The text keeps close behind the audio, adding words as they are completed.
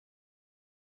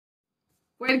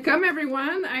Welcome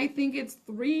everyone. I think it's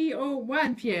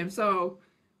 3:01 p.m. So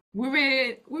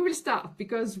we will start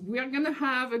because we're gonna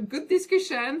have a good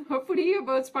discussion, hopefully,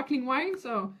 about sparkling wine.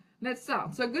 So let's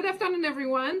start. So good afternoon,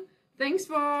 everyone. Thanks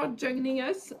for joining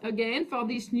us again for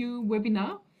this new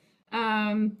webinar.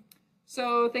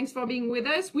 So thanks for being with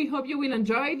us. We hope you will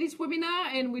enjoy this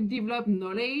webinar and will develop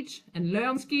knowledge and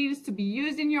learn skills to be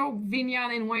used in your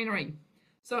vineyard and winery.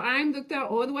 So I'm Dr.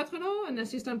 Aude Watrelot, an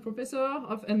assistant professor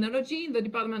of enology in the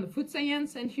Department of Food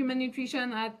Science and Human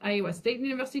Nutrition at Iowa State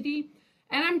University.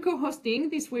 And I'm co-hosting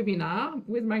this webinar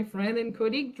with my friend and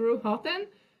colleague, Drew Horton,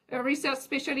 a research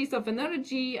specialist of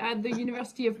enology at the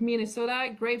University of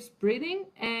Minnesota Grapes Breeding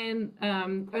and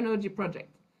Enology Project.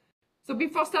 So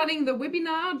before starting the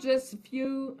webinar, just a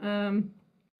few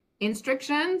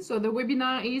instructions. So the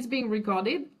webinar is being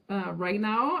recorded right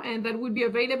now, and that will be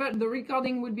available. The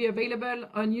recording will be available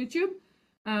on YouTube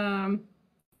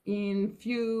in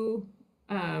few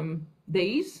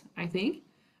days, I think.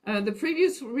 The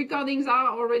previous recordings are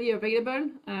already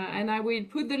available, and I will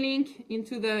put the link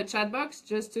into the chat box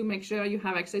just to make sure you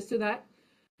have access to that.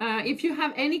 If you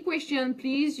have any question,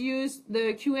 please use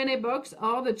the Q&A box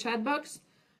or the chat box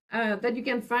that you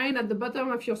can find at the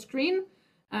bottom of your screen.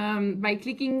 By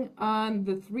clicking on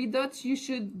the three dots, you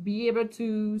should be able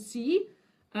to see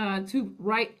to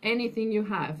write anything you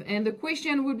have. And the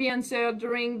question will be answered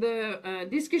during the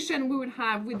discussion we will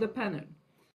have with the panel.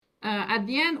 At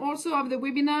the end also of the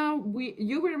webinar,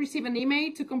 you will receive an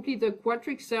email to complete the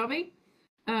Qualtrics survey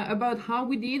about how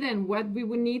we did and what we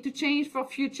will need to change for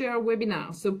future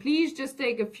webinars. So please just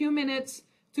take a few minutes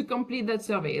to complete that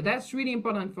survey. That's really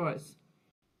important for us.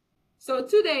 So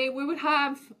today we will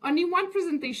have only one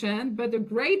presentation, but a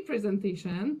great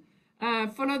presentation,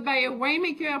 followed by a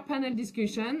winemaker panel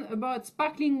discussion about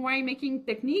sparkling winemaking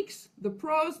techniques, the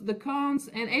pros, the cons,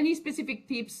 and any specific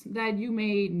tips that you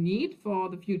may need for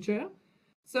the future.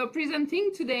 So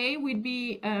presenting today will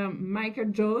be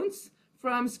Michael Jones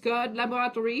from Scott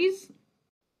Laboratories.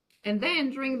 And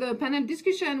then during the panel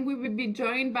discussion, we will be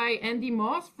joined by Andy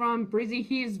Morse from Breezy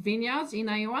Hills Vineyards in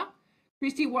Iowa,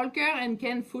 Kristy Walker and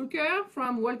Ken Foulker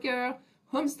from Walker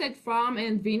Homestead Farm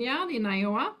and Vineyard in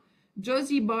Iowa,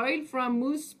 Josie Boyle from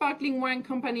Mousse Sparkling Wine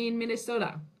Company in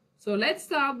Minnesota. So let's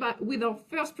start with our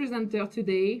first presenter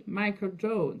today, Michael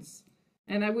Jones.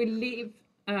 And I will leave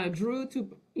Drew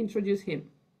to introduce him.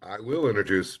 I will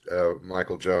introduce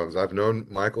Michael Jones. I've known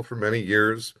Michael for many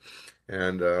years,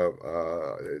 and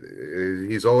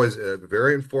he's always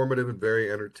very informative and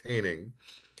very entertaining.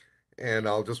 And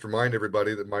I'll just remind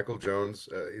everybody that Michael Jones,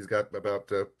 he's got about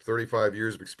 35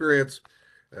 years of experience,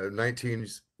 19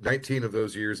 of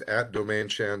those years at Domaine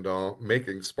Chandon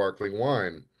making sparkling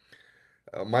wine.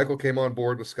 Michael came on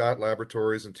board with Scott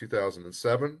Laboratories in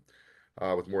 2007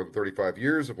 with more than 35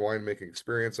 years of winemaking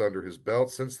experience under his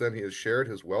belt. Since then, he has shared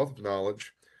his wealth of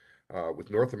knowledge with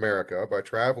North America by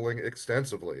traveling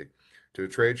extensively to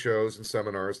trade shows and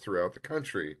seminars throughout the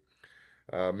country,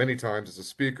 many times as a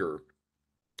speaker.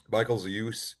 Michael's a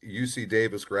UC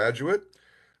Davis graduate.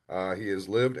 He has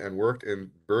lived and worked in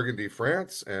Burgundy,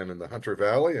 France, and in the Hunter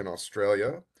Valley in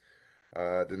Australia.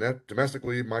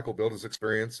 Domestically, Michael built his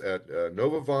experience at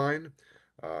Nova Vine,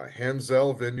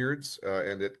 Hansel Vineyards,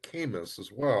 and at Camus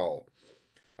as well.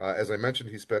 As I mentioned,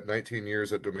 he spent 19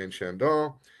 years at Domaine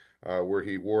Chandon, where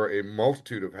he wore a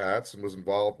multitude of hats and was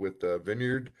involved with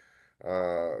vineyards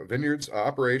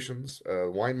operations,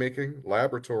 winemaking,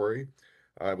 laboratory.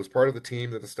 Was part of the team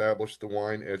that established the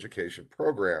wine education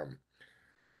program.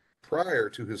 Prior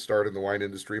to his start in the wine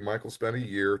industry, Michael spent a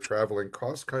year traveling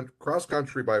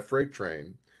cross-country by freight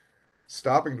train,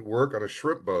 stopping to work on a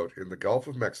shrimp boat in the Gulf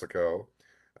of Mexico,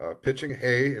 pitching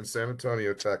hay in San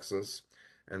Antonio, Texas,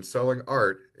 and selling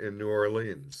art in New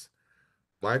Orleans.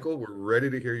 Michael, we're ready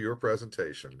to hear your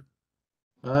presentation.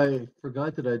 I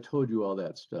forgot that I told you all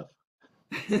that stuff.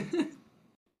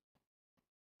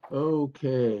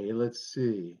 Okay, let's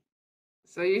see.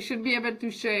 So you should be able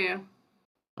to share.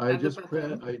 I just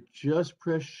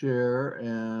press share,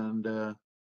 and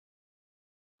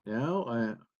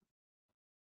now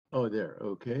oh, there.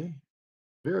 Okay,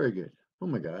 very good. Oh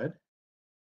my God.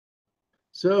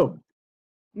 So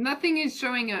nothing is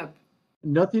showing up.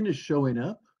 Nothing is showing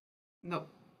up? No.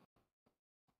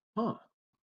 Huh.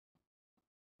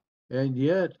 And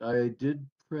yet I did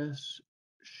press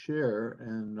share,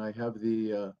 and I have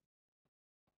the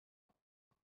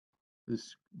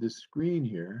this screen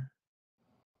here.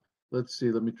 Let's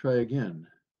see, let me try again.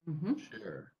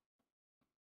 Share.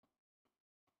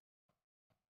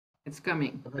 It's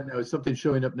coming. Okay, now is something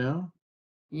showing up now?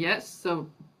 Yes, so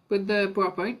put the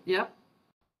PowerPoint, yep.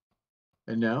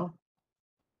 And now?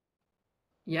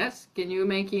 Yes, can you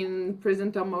make in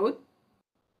presenter mode?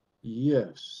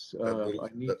 Yes, That little I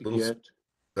need that to little get,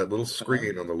 that little uh,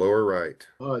 screen on the lower right.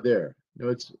 oh, there. No,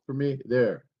 it's for me,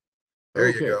 there. There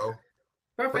you Okay. go.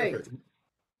 Perfect. Perfect.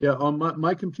 Yeah, on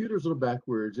my computer's a little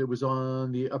backwards. It was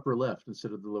on the upper left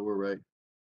instead of the lower right.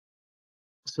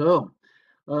 So,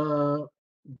 uh,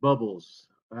 bubbles.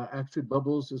 Actually,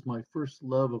 bubbles is my first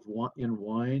love of in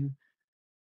wine.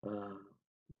 Uh,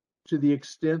 to the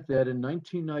extent that in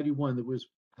 1991, that was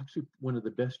actually one of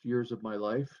the best years of my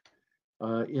life.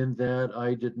 In that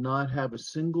I did not have a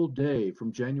single day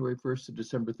from January 1st to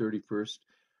December 31st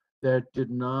that did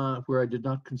not where I did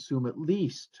not consume at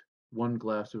least one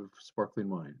glass of sparkling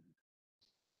wine.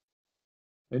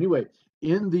 Anyway,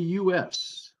 in the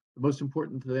US, the most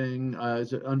important thing is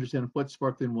to understand what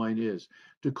sparkling wine is.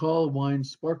 To call wine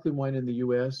sparkling wine in the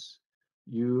US,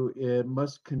 it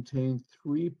must contain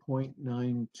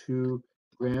 3.92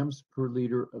 grams per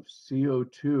liter of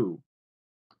CO2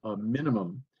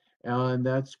 minimum, and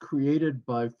that's created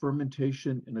by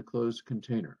fermentation in a closed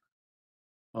container.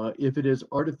 If it is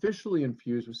artificially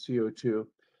infused with CO2,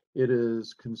 it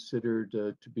is considered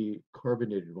to be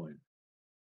carbonated wine.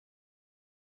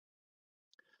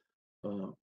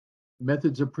 Uh,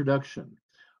 Methods of production.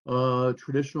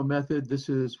 Traditional method, this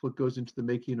is what goes into the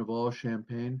making of all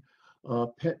champagne.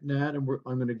 Pet nat, and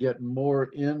I'm going to get more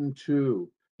into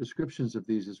descriptions of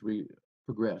these as we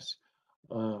progress.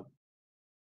 Uh,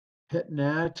 Pet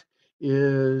nat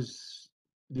is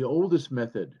the oldest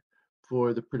method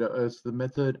for it's the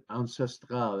method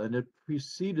ancestral, and it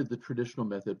preceded the traditional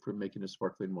method for making a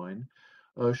sparkling wine.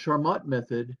 Charmat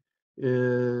method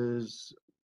is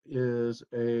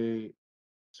a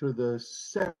sort of the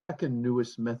second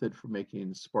newest method for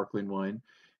making sparkling wine.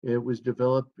 It was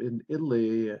developed in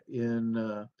Italy and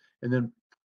then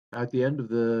at the end of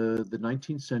the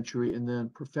 19th century, and then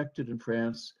perfected in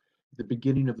France at the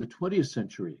beginning of the 20th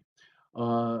century.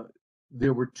 Uh,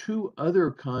 there were two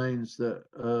other kinds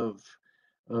of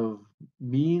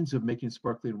means of making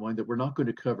sparkling wine that we're not going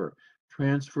to cover: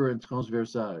 transfer and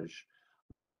transversage.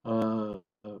 Uh,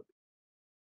 uh,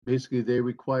 Basically, they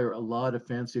require a lot of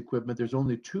fancy equipment. There's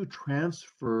only two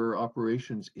transfer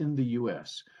operations in the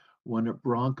US, one at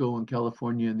Bronco in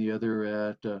California and the other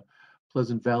at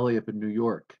Pleasant Valley up in New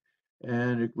York.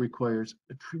 And it requires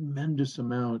a tremendous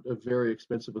amount of very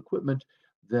expensive equipment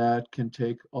that can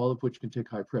take, all of which can take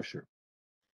high pressure.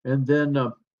 And then,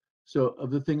 so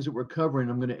of the things that we're covering,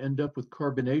 I'm going to end up with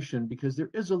carbonation because there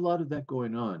is a lot of that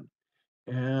going on.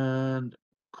 And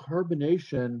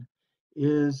carbonation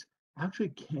is actually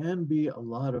can be a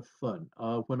lot of fun.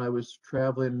 When I was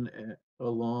traveling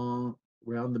along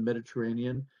around the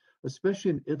Mediterranean,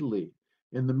 especially in Italy,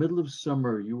 in the middle of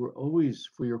summer, you were always,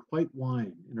 for your white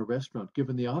wine in a restaurant,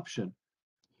 given the option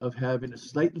of having a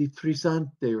slightly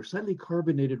frisante or slightly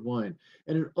carbonated wine.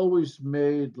 And it always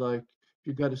made like, if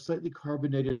you got a slightly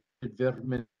carbonated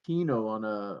Vermentino on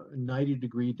a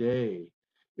 90-degree day,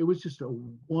 it was just a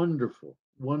wonderful,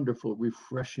 wonderful,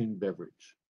 refreshing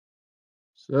beverage.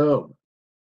 So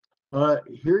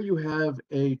here you have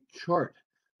a chart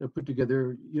that put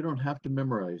together. You don't have to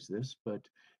memorize this, but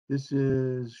this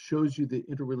shows you the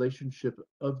interrelationship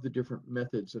of the different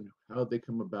methods and how they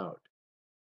come about.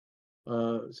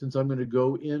 Since I'm going to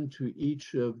go into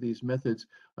each of these methods,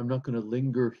 I'm not going to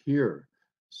linger here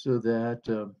so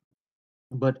that,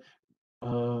 but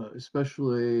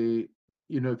especially,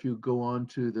 if you go on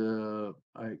to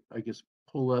I guess,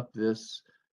 pull up this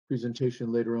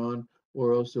presentation later on,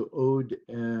 or also Ode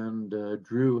and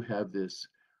Drew have this.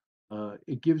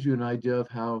 It gives you an idea of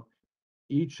how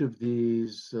each of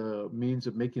these means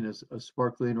of making a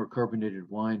sparkling or carbonated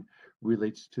wine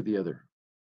relates to the other.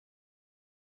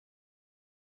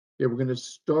 Okay, we're going to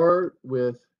start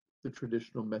with the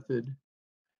traditional method.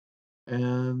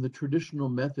 And the traditional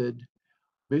method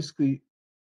basically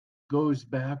goes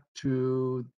back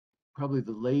to probably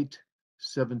the late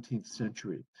 17th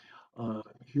century.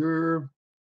 Here,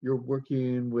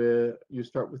 you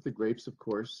start with the grapes, of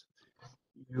course,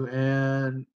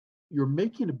 and you're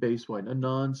making a base wine, a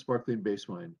non-sparkling base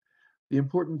wine. The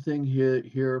important thing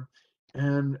here,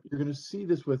 and you're going to see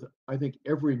this with, I think,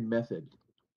 every method,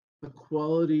 the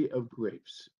quality of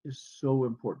grapes is so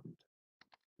important.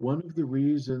 One of the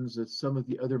reasons that some of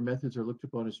the other methods are looked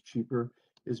upon as cheaper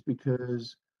is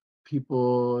because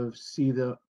people see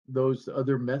those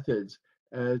other methods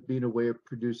as being a way of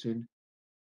producing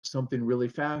something really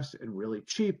fast and really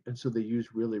cheap, and so they use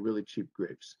really, really cheap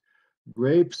grapes.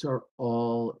 Grapes are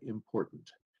all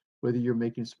important, whether you're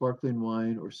making sparkling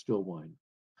wine or still wine.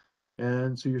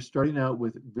 And so you're starting out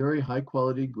with very high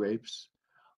quality grapes.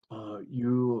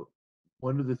 You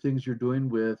One of the things you're doing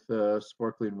with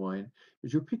sparkling wine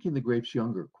is you're picking the grapes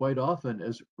younger, quite often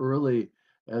as early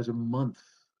as a month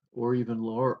or even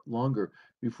longer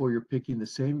before you're picking the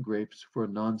same grapes for a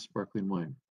non-sparkling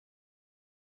wine.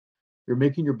 You're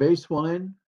making your base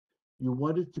wine. You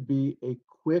want it to be a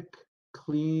quick,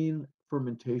 clean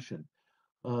fermentation.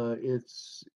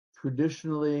 It's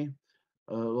traditionally,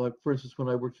 like for instance, when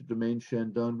I worked at Domaine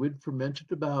Chandon, we'd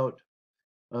fermented about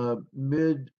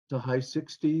mid to high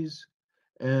 60s,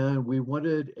 and we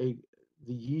wanted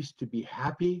the yeast to be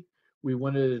happy. We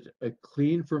wanted a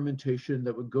clean fermentation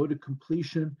that would go to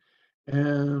completion,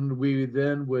 and we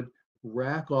then would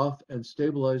rack off and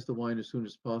stabilize the wine as soon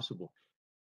as possible.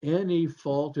 Any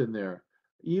fault in there,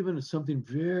 even something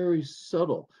very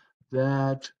subtle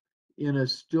that in a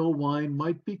still wine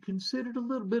might be considered a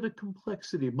little bit of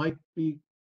complexity, might be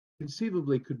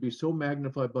conceivably could be so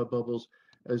magnified by bubbles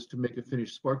as to make a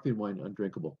finished sparkling wine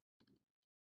undrinkable.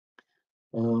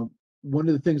 One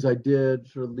of the things I did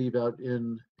sort of leave out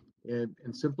in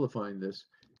simplifying this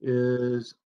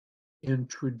is in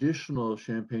traditional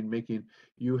champagne making,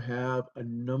 you have a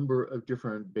number of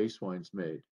different base wines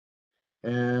made.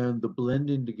 And the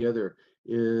blending together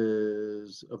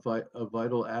is a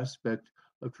vital aspect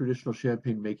of traditional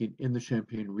champagne making in the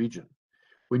Champagne region.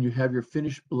 When you have your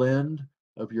finished blend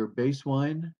of your base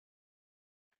wine,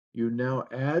 you now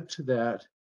add to that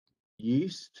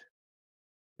yeast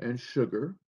and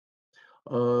sugar.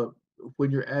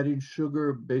 When you're adding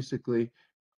sugar, basically,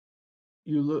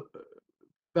 you look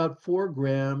about 4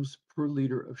 grams per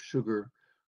liter of sugar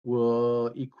will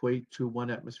equate to 1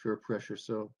 atmosphere of pressure.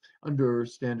 So under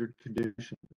standard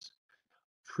conditions,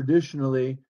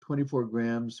 traditionally 24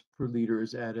 grams per liter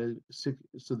is added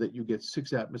so that you get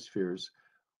 6 atmospheres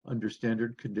under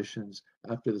standard conditions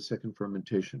after the second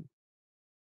fermentation.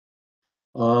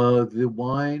 The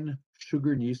wine,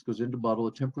 sugar, and yeast goes into bottle.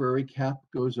 A temporary cap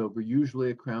goes over, usually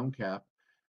a crown cap,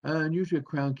 and usually a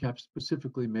crown cap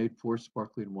specifically made for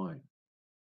sparkling wine.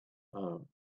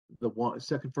 The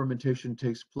second fermentation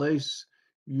takes place.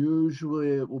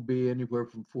 Usually it will be anywhere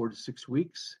from 4 to 6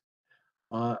 weeks,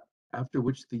 after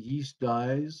which the yeast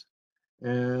dies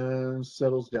and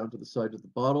settles down to the side of the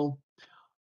bottle.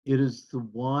 It is the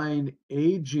wine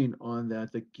aging on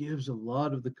that that gives a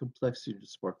lot of the complexity to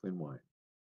sparkling wine.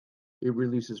 It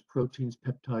releases proteins,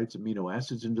 peptides, amino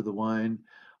acids into the wine.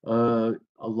 A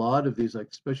lot of these, like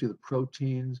especially the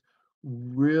proteins,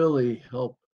 really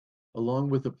help, along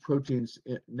with the proteins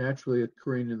naturally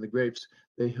occurring in the grapes,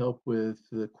 they help with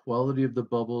the quality of the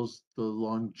bubbles, the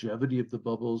longevity of the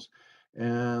bubbles,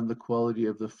 and the quality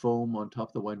of the foam on top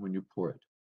of the wine when you pour it.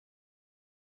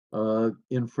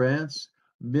 In France,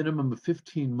 minimum of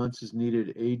 15 months is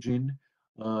needed aging.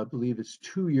 I believe it's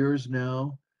 2 years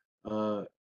now.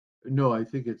 No, I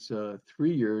think it's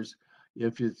 3 years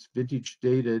if it's vintage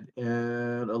dated,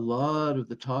 and a lot of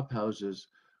the top houses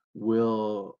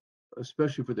will,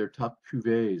 especially for their top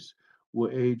cuvées, will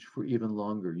age for even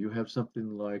longer. You have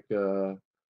something like a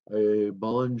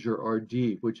Bollinger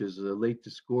RD, which is a late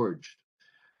disgorged,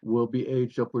 will be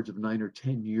aged upwards of 9 or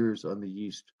 10 years on the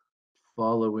yeast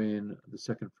following the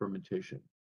second fermentation.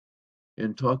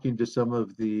 And talking to some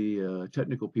of the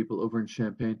technical people over in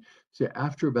Champagne, say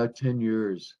after about 10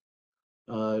 years,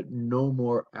 no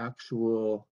more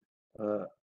actual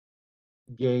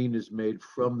gain is made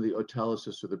from the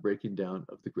autolysis or the breaking down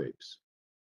of the grapes.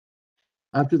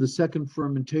 After the second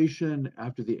fermentation,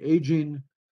 after the aging,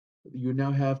 you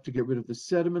now have to get rid of the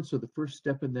sediment. So the first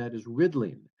step in that is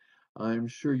riddling. I'm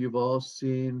sure you've all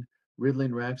seen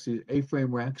riddling racks, these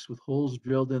A-frame racks with holes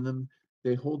drilled in them.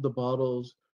 They hold the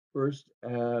bottles first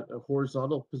at a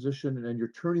horizontal position, and you're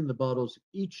turning the bottles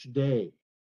each day,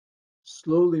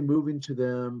 slowly moving to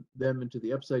them into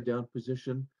the upside down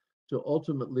position, till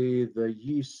ultimately the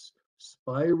yeast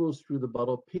spirals through the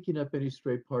bottle, picking up any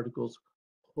stray particles,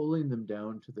 pulling them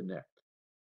down to the neck.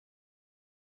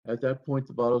 At that point,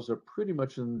 the bottles are pretty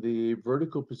much in the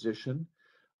vertical position.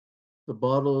 The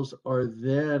bottles are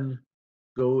then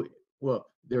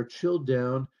they're chilled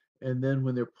down, and then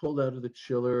when they're pulled out of the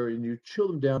chiller, and you chill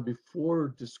them down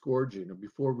before disgorging or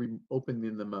before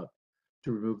opening them up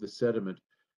to remove the sediment,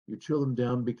 you chill them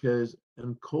down because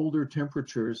in colder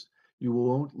temperatures, you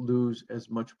won't lose as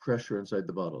much pressure inside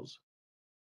the bottles.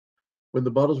 When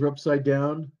the bottles are upside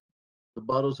down, the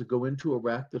bottles that go into a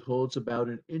rack that holds about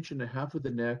 1.5 inches of the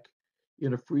neck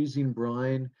in a freezing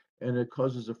brine, and it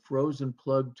causes a frozen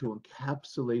plug to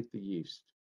encapsulate the yeast.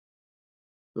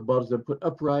 The bottles then put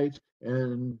upright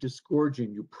and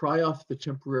disgorging. You pry off the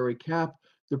temporary cap,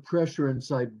 the pressure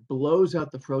inside blows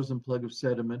out the frozen plug of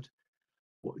sediment.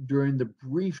 During the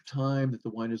brief time that the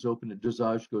wine is open, a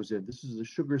dosage goes in. This is a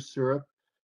sugar syrup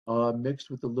mixed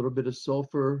with a little bit of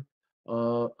sulfur.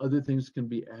 Other things can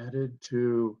be added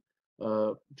to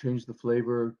change the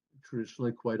flavor.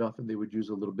 Traditionally, quite often they would use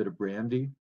a little bit of brandy.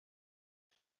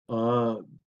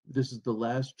 This is the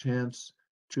last chance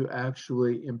to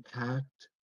actually impact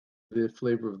the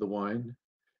flavor of the wine,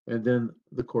 and then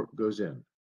the cork goes in.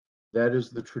 That is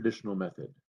the traditional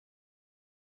method.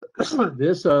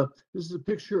 This is a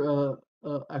picture,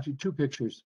 actually two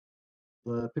pictures.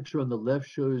 The picture on the left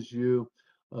shows you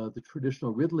the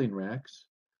traditional riddling racks.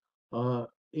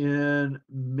 In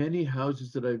many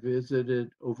houses that I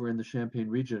visited over in the Champagne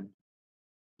region,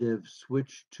 they've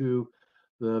switched to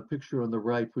the picture on the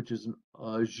right, which is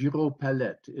a Giro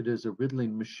palette. It is a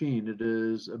riddling machine. It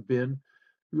is a bin.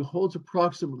 It holds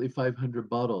approximately 500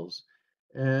 bottles,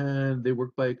 and they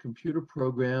work by a computer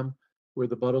program where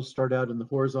the bottles start out in the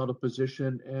horizontal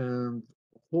position, and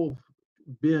the whole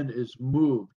bin is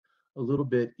moved a little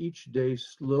bit each day,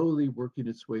 slowly working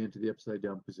its way into the upside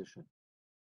down position.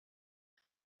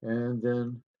 And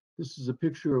then this is a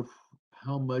picture of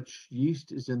how much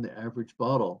yeast is in the average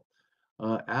bottle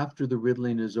after the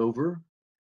riddling is over.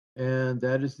 And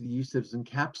that is the yeast that is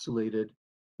encapsulated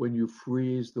when you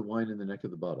freeze the wine in the neck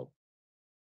of the bottle.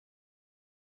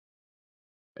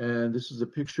 And this is a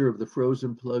picture of the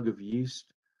frozen plug of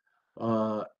yeast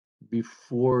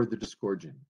before the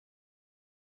disgorging.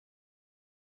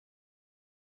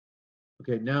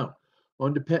 Okay, now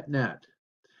on to pet nat.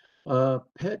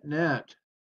 Pet nat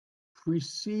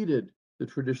preceded the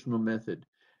traditional method,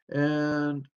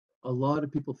 and a lot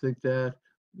of people think that,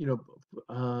 you know,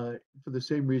 for the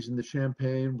same reason the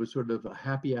champagne was sort of a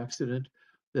happy accident,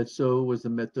 that so was the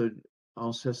method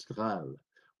ancestrale.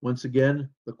 Once again,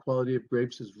 the quality of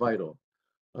grapes is vital.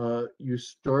 You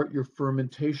start your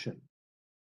fermentation,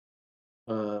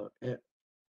 but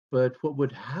what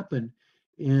would happen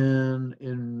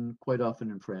in quite often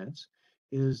in France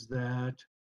is that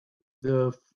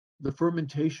the the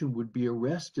fermentation would be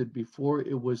arrested before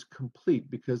it was complete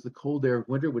because the cold air of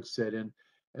winter would set in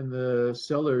and the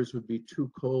cellars would be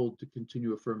too cold to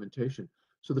continue a fermentation.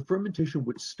 So the fermentation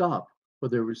would stop,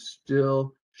 but there was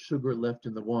still sugar left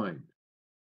in the wine.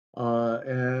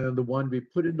 And the wine would be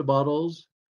put into bottles,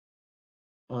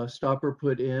 stopper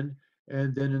put in,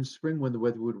 and then in spring when the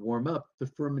weather would warm up, the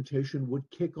fermentation would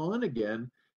kick on again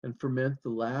and ferment the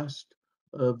last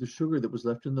of the sugar that was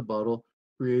left in the bottle,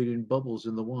 creating bubbles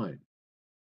in the wine.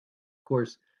 Of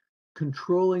course,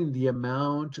 controlling the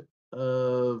amount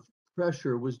of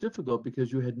pressure was difficult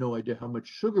because you had no idea how much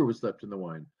sugar was left in the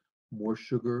wine. More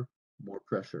sugar, more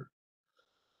pressure.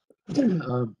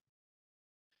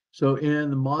 So in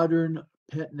the modern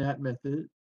pet nat method,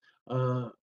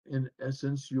 in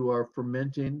essence, you are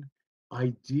fermenting.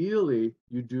 Ideally,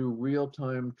 you do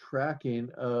real-time tracking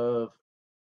of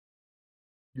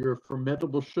your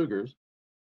fermentable sugars,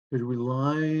 because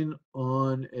relying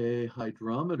on a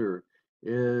hydrometer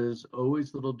is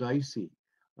always a little dicey.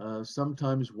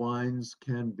 Sometimes wines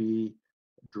can be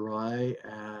dry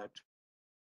at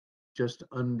just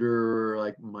under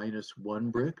like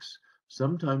 -1 Brix.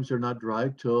 Sometimes they're not dry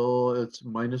till it's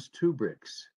 -2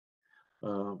 Brix.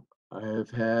 I have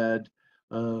had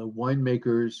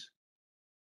winemakers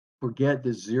forget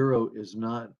that zero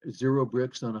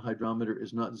Brix on a hydrometer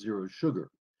is not zero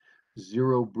sugar.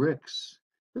 0 Brix,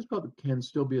 this probably can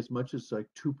still be as much as like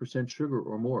 2% sugar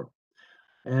or more.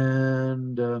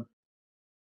 And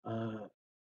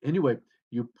anyway,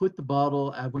 you put the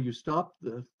bottle when you stop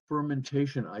the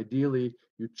fermentation. Ideally,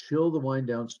 you chill the wine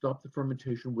down, stop the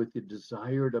fermentation with the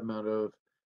desired amount of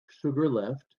sugar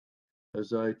left.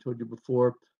 As I told you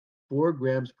before, 4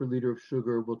 grams per liter of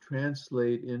sugar will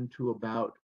translate into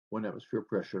about 1 atmosphere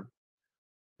pressure.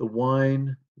 The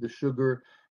wine, the sugar,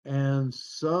 and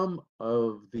some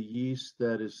of the yeast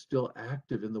that is still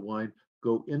active in the wine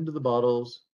go into the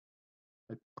bottles.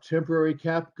 A temporary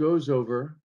cap goes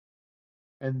over,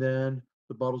 and then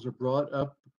the bottles are brought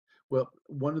up. Well,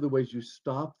 one of the ways you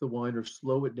stop the wine or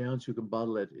slow it down so you can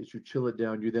bottle it is you chill it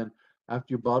down. You then,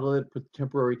 after you bottle it, put the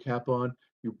temporary cap on,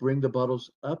 you bring the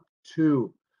bottles up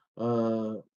to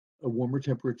a warmer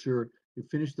temperature. You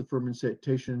finish the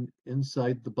fermentation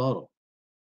inside the bottle.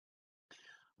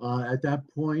 At that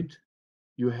point,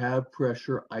 you have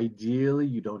pressure. Ideally,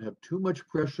 you don't have too much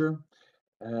pressure.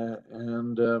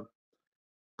 And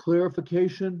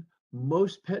clarification,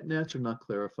 most pet nats are not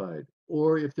clarified.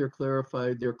 Or if they're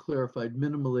clarified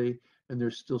minimally, and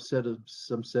there's still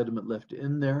some sediment left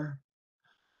in there.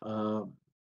 For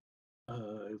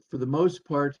the most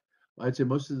part, I'd say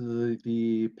most of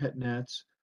the pet nats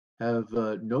have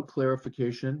no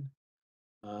clarification.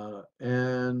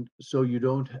 And so you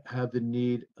don't have the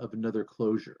need of another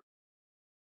closure.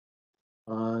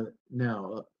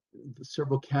 Now,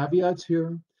 several caveats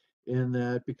here in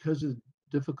that because of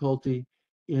difficulty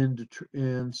in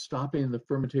stopping the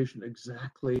fermentation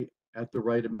exactly at the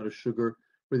right amount of sugar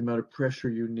for the amount of pressure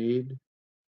you need.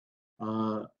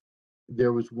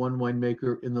 There was one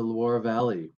winemaker in the Loire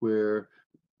Valley where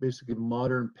basically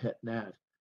modern pet nat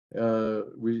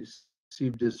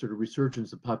received this sort of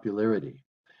resurgence of popularity.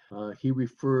 He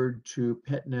referred to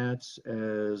pet nats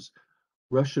as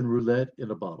Russian roulette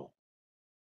in a bottle.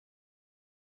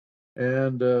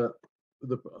 And the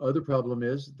other problem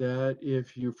is that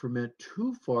if you ferment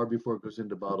too far before it goes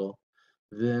into bottle,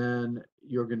 then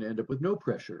you're going to end up with no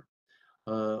pressure.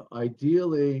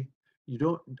 Ideally,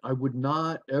 I would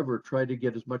not ever try to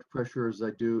get as much pressure as I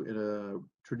do in a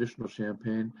traditional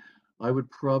champagne. I would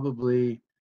probably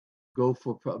go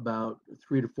for about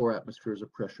 3 to 4 atmospheres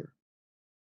of pressure.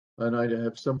 And I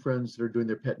have some friends that are doing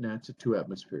their pet nats at 2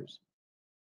 atmospheres.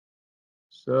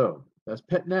 So that's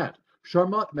pet nat.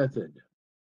 Charmat method.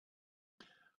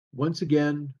 Once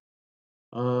again,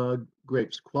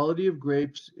 grapes. Quality of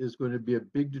grapes is going to be a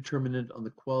big determinant on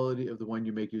the quality of the wine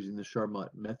you make using the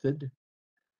Charmat method.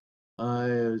 I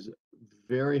was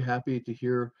very happy to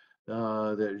hear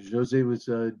that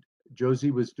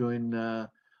Josie was doing a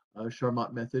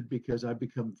Charmat method because I've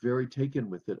become very taken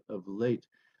with it of late.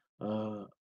 A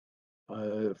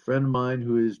friend of mine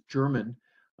who is German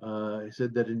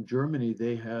said that in Germany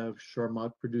they have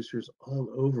Charmat producers all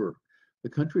over the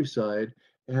countryside,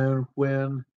 and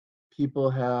when people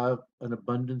have an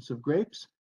abundance of grapes,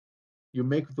 you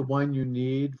make the wine you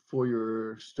need for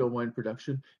your still wine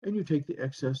production, and you take the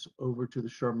excess over to the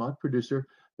Charmat producer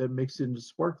that makes it into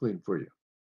sparkling for you.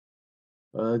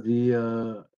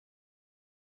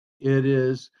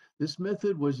 This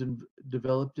method was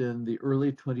developed in the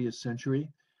early 20th century.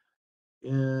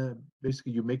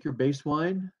 Basically, you make your base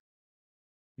wine,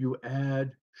 you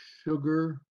add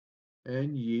sugar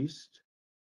and yeast.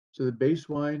 So the base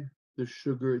wine, the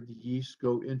sugar, the yeast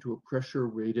go into a pressure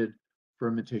rated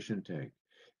fermentation tank.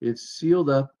 It's sealed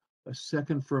up. A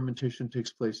second fermentation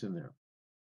takes place in there.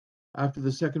 After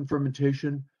the second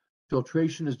fermentation,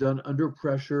 filtration is done under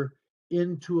pressure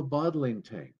into a bottling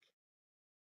tank.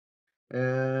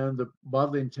 And the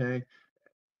bottling tank,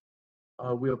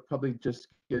 we'll probably just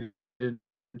get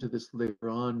into this later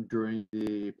on during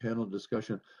the panel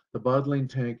discussion. The bottling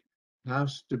tank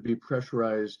has to be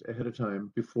pressurized ahead of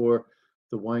time before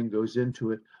the wine goes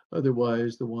into it.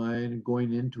 Otherwise, the wine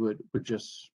going into it would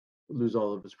just lose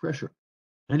all of its pressure.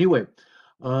 Anyway,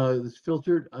 it's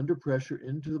filtered under pressure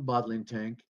into the bottling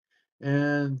tank,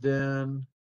 and then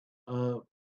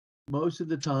most of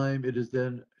the time it is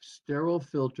then sterile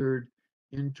filtered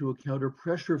into a counter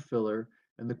pressure filler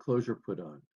and the closure put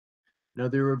on. Now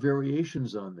there are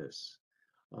variations on this.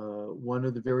 One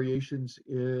of the variations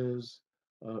is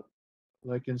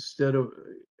like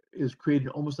is created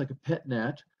almost like a pet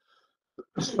nat,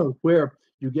 where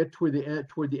you get toward the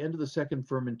end of the second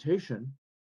fermentation,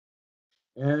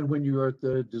 and when you are at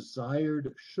the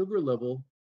desired sugar level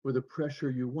for the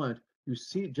pressure you want, you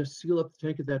just seal up the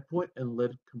tank at that point and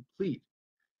let it complete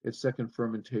its second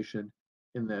fermentation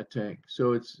in that tank.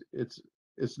 So it's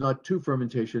not 2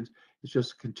 fermentations; it's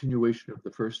just a continuation of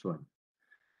the first one.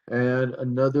 And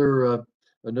another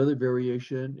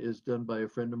variation is done by a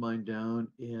friend of mine down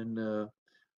in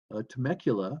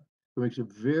Temecula, who makes a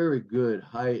very good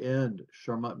high-end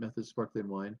Charmat method sparkling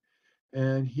wine,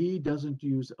 and he doesn't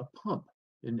use a pump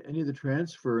in any of the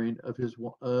transferring of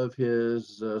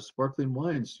his sparkling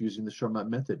wines using the Charmat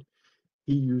method.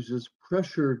 He uses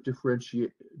pressure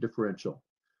differential,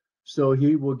 so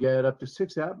he will get up to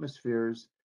 6 atmospheres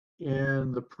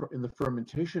in the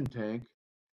fermentation tank,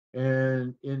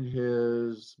 and in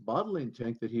his bottling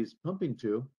tank that he's filtering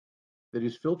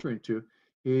to,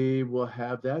 he will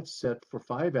have that set for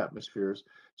 5 atmospheres,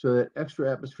 so that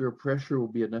extra atmosphere of pressure will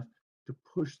be enough to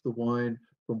push the wine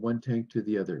from one tank to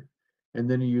the other. And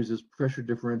then he uses pressure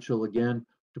differential again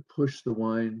to push the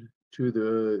wine to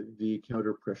the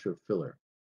counter pressure filler.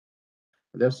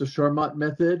 That's the Charmat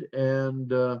method.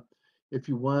 And if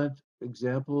you want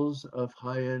examples of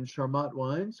high-end Charmat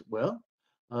wines, well,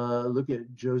 look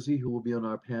at Josie, who will be on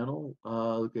our panel.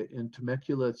 Look at in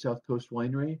Temecula at South Coast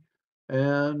Winery,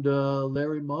 and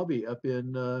Larry Mobby up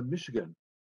in Michigan.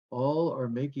 All are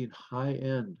making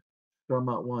high-end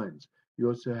Charmat wines. You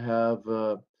also have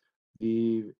uh,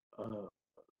 the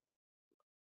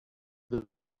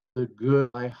good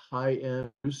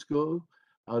high-end Musco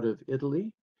out of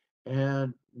Italy,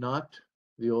 and not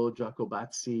the old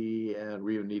Jacobazzi and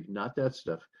Riuniti, not that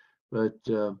stuff. But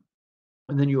and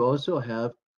then you also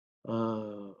have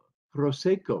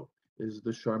Prosecco is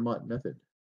the Charmat method.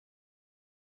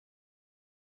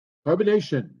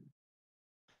 Carbonation,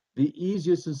 the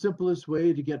easiest and simplest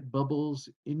way to get bubbles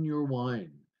in your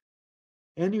wine.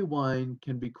 Any wine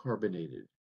can be carbonated.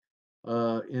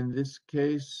 In this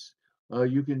case,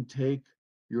 you can take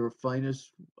your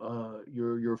finest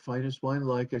your finest wine.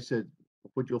 Like I said,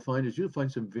 what you'll find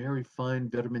some very fine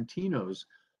Vermentinos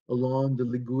along the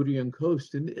Ligurian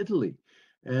coast in Italy.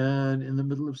 And in the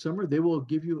middle of summer, they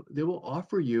will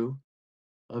offer you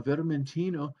a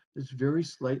Vermentino that's very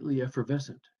slightly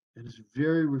effervescent and it's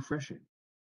very refreshing.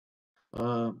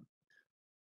 Um,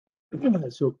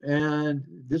 and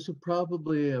this will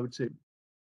probably, I would say,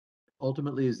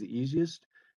 ultimately is the easiest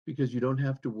because you don't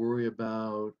have to worry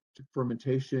about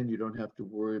fermentation. You don't have to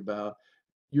worry about,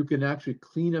 you can actually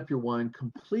clean up your wine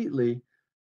completely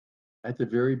at the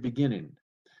very beginning.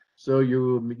 So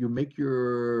you make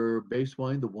your base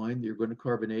wine, the wine that you're going to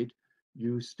carbonate,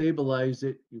 you stabilize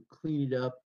it, you clean it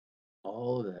up,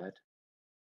 all of that.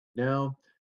 Now,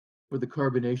 for the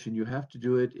carbonation, you have to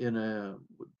do it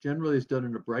generally it's done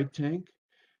in a bright tank,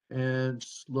 and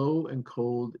slow and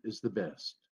cold is the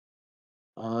best.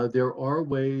 There are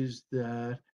ways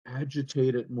that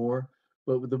agitate it more,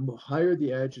 but the higher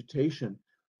the agitation,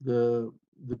 the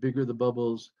bigger the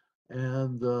bubbles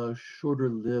and the shorter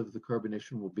lived the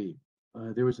carbonation will be.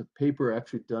 There was a paper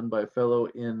actually done by a fellow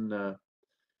in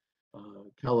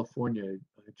California,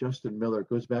 Justin Miller. It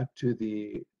goes back to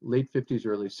the late 50s,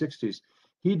 early 60s.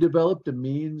 He developed a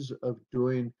means of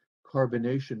doing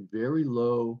carbonation very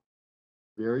low,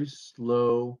 very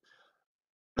slow,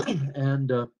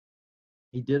 and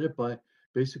he did it by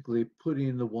basically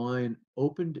putting the wine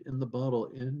opened in the bottle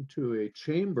into a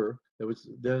chamber that was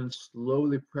then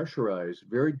slowly pressurized.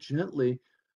 Very gently,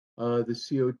 the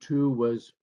CO2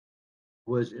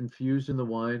 was infused in the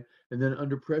wine, and then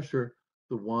under pressure,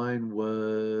 the wine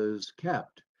was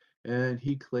capped. And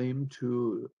he claimed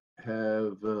to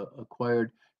have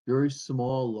acquired very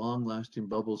small, long-lasting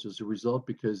bubbles as a result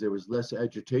because there was less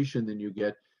agitation than you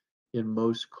get in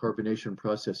most carbonation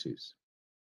processes.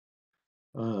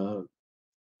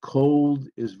 Cold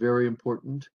is very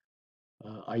important.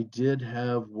 I did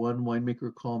have one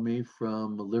winemaker call me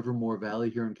from Livermore Valley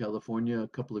here in California a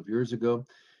couple of years ago.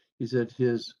 He said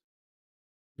his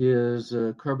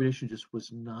carbonation just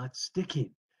was not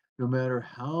sticking. No matter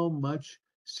how much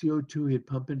CO2 he'd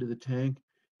pump into the tank,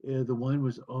 the wine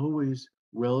was always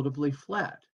relatively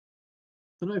flat.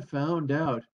 Then I found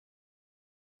out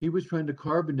he was trying to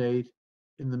carbonate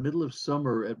in the middle of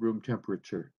summer at room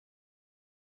temperature.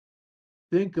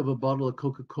 Think of a bottle of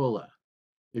Coca-Cola.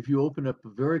 If you open up a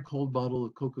very cold bottle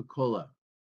of Coca-Cola,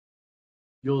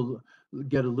 you'll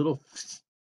get a little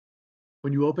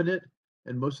when you open it,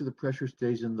 and most of the pressure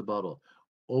stays in the bottle.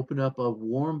 Open up a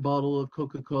warm bottle of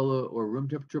Coca-Cola or room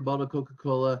temperature bottle of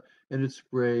Coca-Cola, and it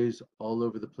sprays all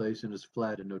over the place and is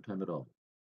flat in no time at all.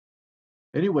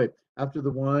 Anyway, after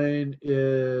the wine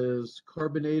is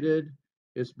carbonated,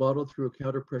 it's bottled through a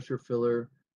counter pressure filler,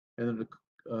 and then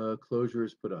the closure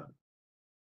is put on.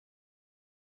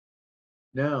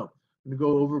 Now, I'm going to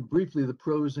go over briefly the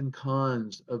pros and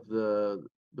cons of the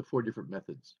 4 different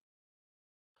methods.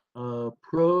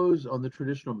 Pros on the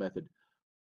traditional method.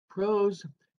 Pros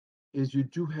is you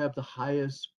do have the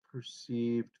highest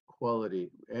perceived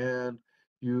quality, and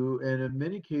in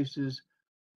many cases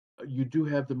you do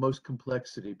have the most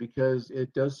complexity because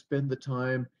it does spend the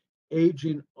time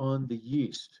aging on the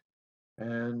yeast,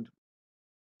 and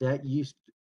that yeast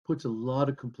puts a lot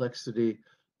of complexity,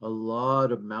 a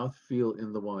lot of mouthfeel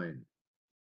in the wine.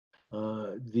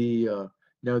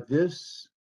 Now this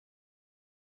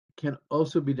can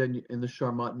also be done in the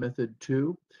Charmat method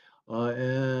too,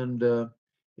 and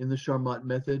in the Charmat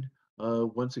method,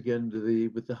 once again,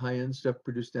 with the high-end stuff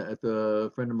produced at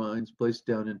the friend of mine's place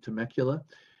down in Temecula,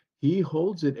 he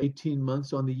holds it 18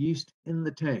 months on the yeast in the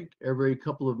tank. Every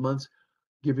couple of months,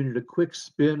 giving it a quick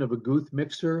spin of a Guth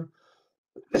mixer,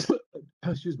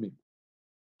 excuse me,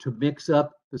 to mix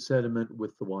up the sediment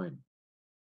with the wine.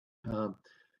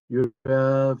 You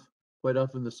have quite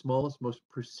often the smallest, most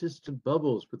persistent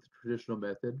bubbles with the traditional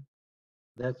method.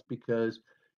 That's because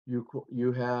you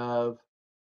have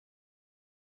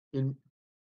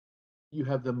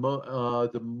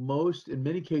the most, in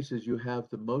many cases you have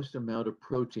the most amount of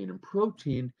protein, and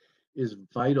protein is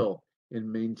vital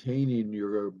in maintaining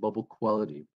your bubble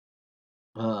quality.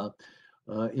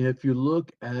 If you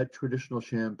look at traditional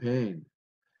champagne,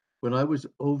 when I was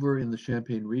over in the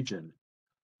Champagne region,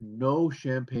 no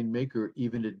champagne maker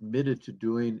even admitted to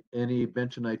doing any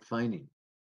bentonite fining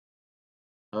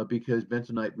because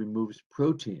bentonite removes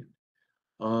protein.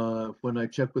 When I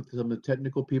checked with some of the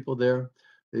technical people there,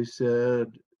 they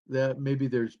said that maybe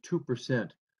there's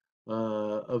 2%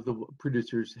 of the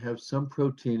producers have some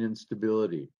protein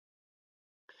instability,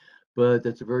 but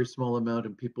that's a very small amount,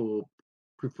 and people will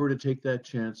prefer to take that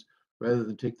chance rather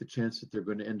than take the chance that they're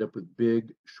going to end up with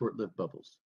big, short-lived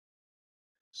bubbles.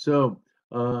 So,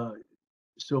 uh,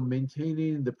 so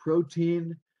maintaining the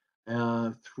protein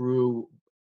through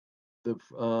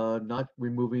the not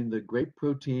removing the grape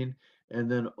protein, and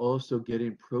then also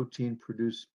getting protein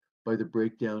produced by the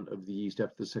breakdown of the yeast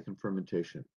after the second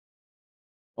fermentation.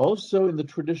 Also, in the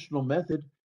traditional method,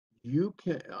 you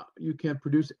can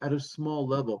produce at a small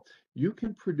level. You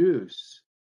can produce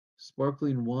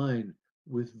sparkling wine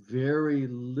with very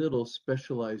little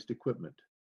specialized equipment,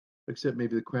 except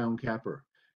maybe the crown capper.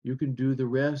 You can do the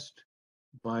rest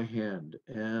by hand,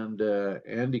 and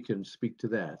Andy can speak to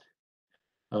that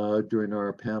during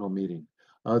our panel meeting.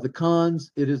 The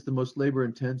cons, it is the most labor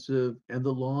intensive and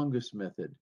the longest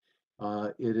method.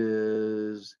 It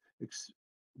is,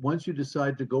 once you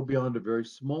decide to go beyond a very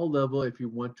small level, if you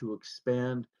want to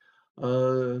expand,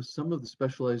 some of the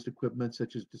specialized equipment,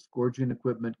 such as disgorging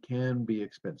equipment, can be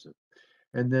expensive.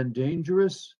 And then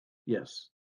dangerous, yes.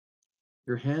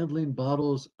 You're handling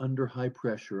bottles under high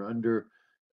pressure, under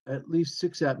at least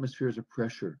 6 atmospheres of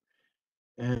pressure.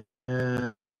 And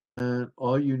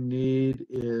all you need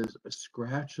is a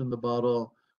scratch in the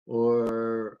bottle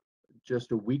or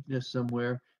just a weakness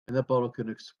somewhere, and that bottle can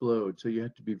explode. So you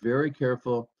have to be very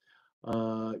careful.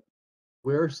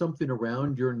 Wear something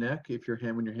around your neck if you're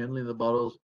when you're handling the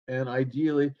bottles, and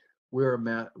ideally wear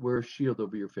a shield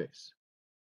over your face.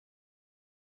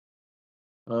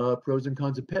 Pros and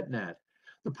cons of PetNat.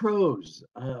 The pros.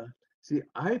 See,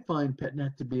 I find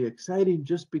PetNat to be exciting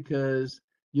just because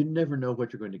you never know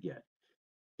what you're going to get.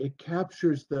 It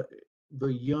captures the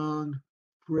young,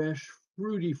 fresh,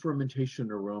 fruity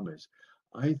fermentation aromas.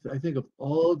 I think of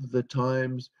all of the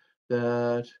times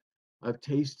that I've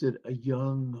tasted a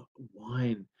young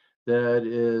wine that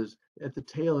is at the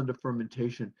tail end of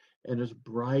fermentation and is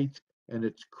bright and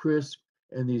it's crisp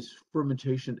and these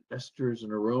fermentation esters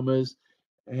and aromas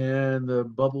and the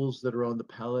bubbles that are on the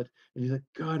palate. And you're like,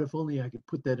 God, if only I could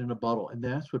put that in a bottle. And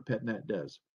that's what PetNat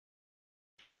does.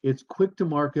 It's quick to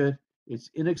market. It's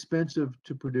inexpensive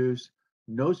to produce.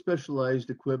 No specialized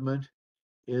equipment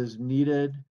is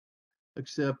needed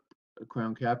except a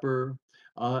crown capper.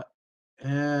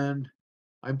 And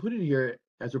I'm putting here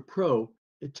as a pro,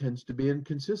 it tends to be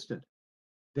inconsistent.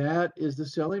 That is the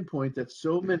selling point that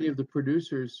so many of the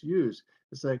producers use.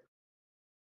 It's like,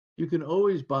 you can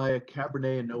always buy a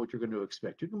Cabernet and know what you're going to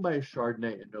expect. You can buy a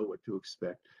Chardonnay and know what to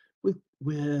expect. With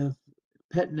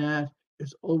PetNat,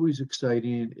 it's always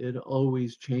exciting. It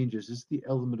always changes. It's the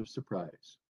element of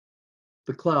surprise.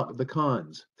 The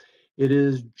cons. It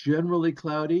is generally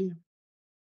cloudy.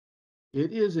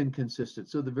 It is inconsistent.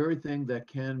 So the very thing that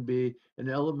can be an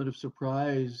element of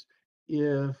surprise,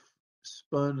 if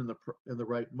spun in the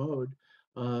right mode,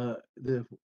 the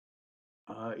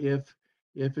if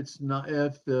if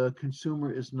the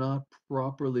consumer is not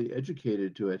properly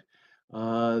educated to it,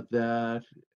 that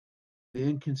the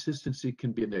inconsistency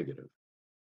can be a negative.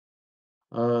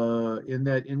 In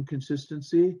that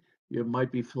inconsistency, it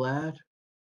might be flat,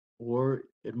 or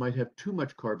it might have too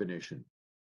much carbonation.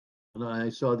 And I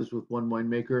saw this with one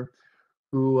winemaker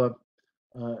who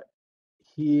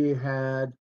he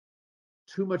had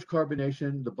too much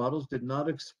carbonation. The bottles did not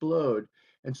explode.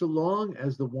 And so long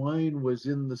as the wine was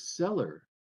in the cellar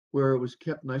where it was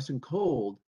kept nice and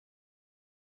cold,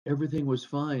 everything was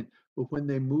fine. But when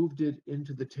they moved it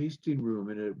into the tasting room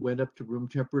and it went up to room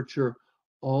temperature,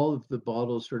 all of the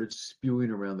bottles started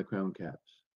spewing around the crown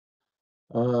caps.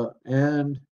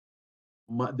 And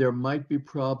there might be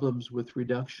problems with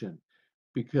reduction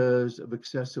because of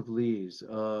excessive lees.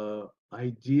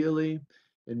 Ideally,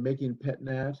 in making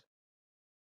PetNat,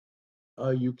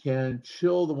 you can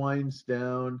chill the wines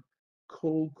down,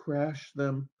 cold crash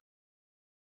them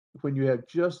when you have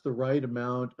just the right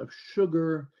amount of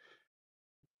sugar.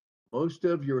 Most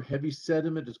of your heavy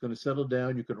sediment is going to settle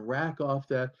down. You can rack off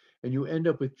that, and you end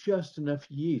up with just enough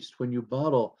yeast when you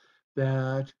bottle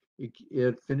that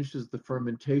it finishes the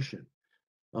fermentation.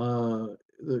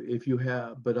 If you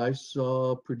have, but I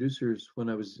saw producers when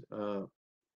I was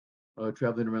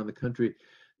traveling around the country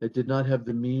that did not have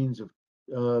the means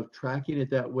of tracking it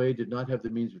that way, did not have the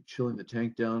means of chilling the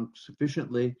tank down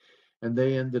sufficiently, and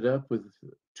they ended up with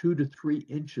 2 to 3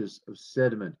 inches of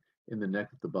sediment in the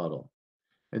neck of the bottle.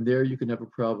 And there you can have a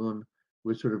problem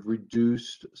with sort of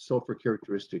reduced sulfur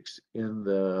characteristics in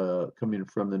the coming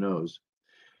from the nose.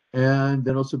 And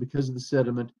then also because of the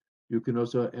sediment, you can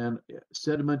also, and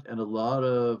sediment and a lot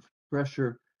of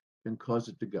pressure can cause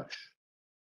it to gush.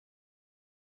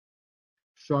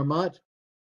 Charmat,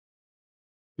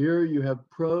 Here you have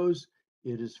pros.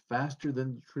 It is faster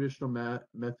than the traditional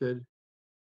method.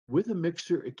 With a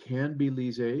mixer, it can be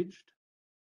lees aged.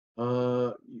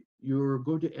 You're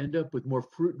going to end up with more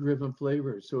fruit-driven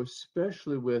flavors. So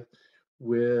especially with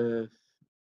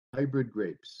hybrid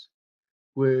grapes,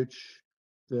 which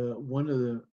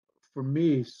for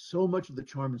me, so much of the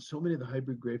charm and so many of the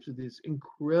hybrid grapes are these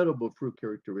incredible fruit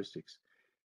characteristics.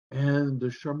 And the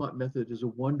Charmat method is a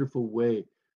wonderful way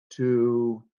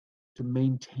to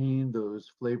maintain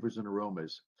those flavors and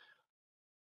aromas.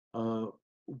 Uh,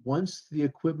 Once the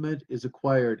equipment is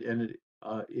acquired and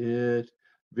it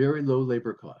very low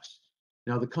labor costs.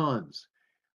 Now the cons,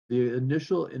 the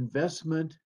initial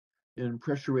investment in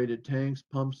pressure rated tanks,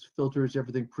 pumps, filters,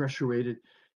 everything pressure rated.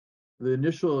 The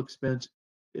initial expense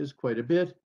is quite a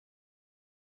bit.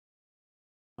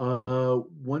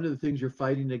 One of the things you're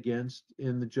fighting against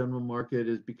in the general market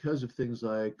is because of things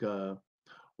like, I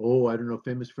don't know,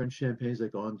 famous French champagnes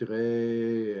like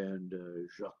André and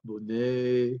Jacques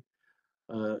Bonnet.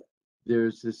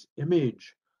 There's this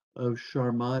image of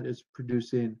Charmat as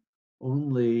producing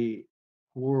only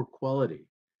poor quality.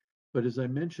 But as I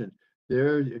mentioned,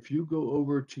 if you go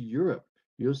over to Europe,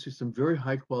 you'll see some very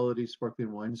high quality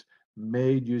sparkling wines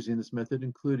made using this method,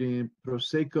 including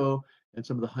Prosecco and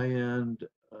some of the high end,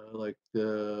 like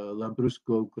the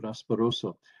Lambrusco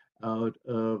Grasparoso out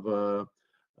of the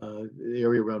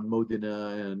area around Modena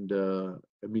and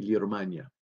Emilia Romagna.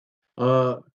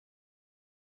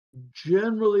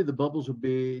 Generally, the bubbles will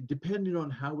be depending on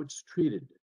how it's treated.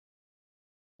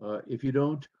 If you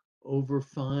don't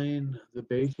overfine the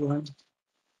base wine,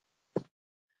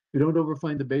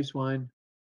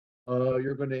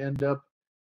 you're going to end up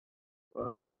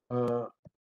uh, uh,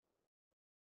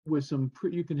 with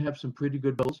you can have some pretty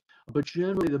good bubbles, but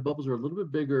generally the bubbles are a little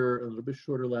bit bigger, a little bit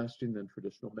shorter lasting than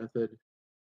traditional method.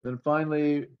 Then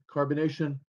finally,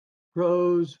 carbonation.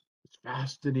 Pros, it's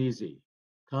fast and easy.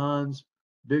 Cons,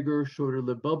 bigger, shorter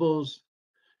lived bubbles.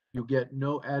 You get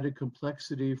no added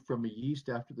complexity from a yeast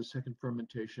after the second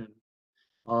fermentation.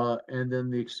 And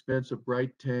then the expense of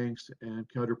bright tanks and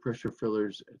counter pressure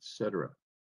fillers, etc.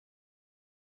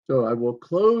 So I will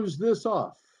close this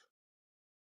off.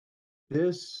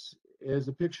 This is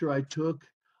a picture I took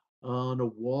on a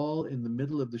wall in the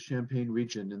middle of the Champagne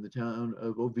region in the town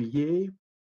of Auvilliers.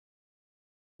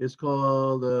 It's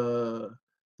called the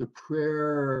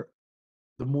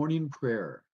morning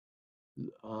prayer,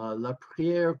 la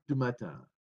prière du matin.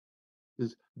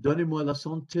 It's Donnez-moi la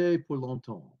santé pour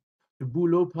longtemps, du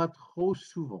boulot pas trop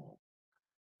souvent,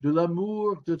 de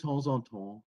l'amour de temps en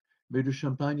temps, mais du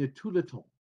champagne tout le temps.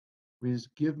 Means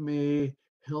give me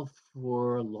health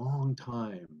for a long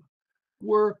time.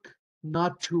 Work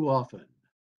not too often.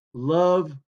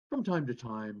 Love from time to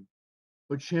time,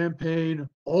 but champagne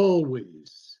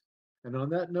always. And on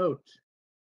that note,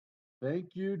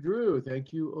 thank you, Drew.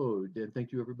 Thank you, Ode. And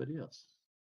thank you, everybody else.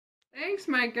 Thanks,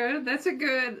 Michael. That's a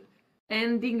good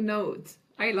ending note.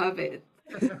 I love it.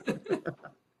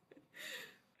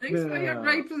 Thanks for your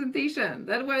great presentation.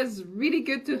 That was really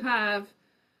good to have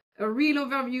a real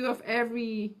overview of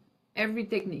every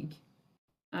technique.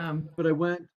 But I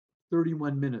went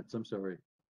 31 minutes. I'm sorry.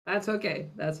 That's okay.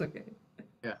 That's okay.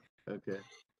 Yeah. Okay.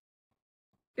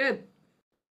 Good.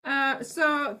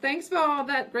 So thanks for all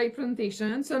that great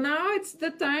presentation. So now it's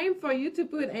the time for you to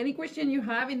put any question you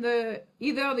have in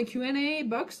either the Q&A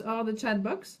box or the chat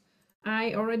box.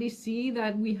 I already see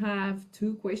that we have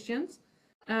 2 questions.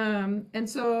 And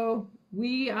so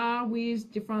we are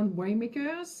with different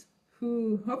winemakers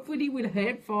who hopefully will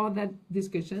help for that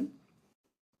discussion.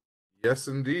 Yes,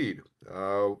 indeed.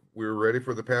 We're ready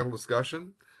for the panel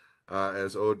discussion.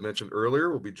 As Ode mentioned earlier,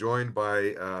 we'll be joined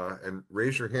by, and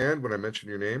raise your hand when I mention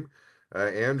your name,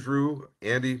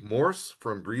 Andy Morse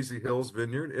from Breezy Hills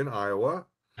Vineyard in Iowa,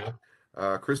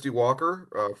 Kristy Walker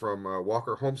from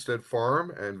Walker Homestead Farm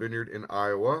and Vineyard in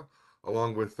Iowa,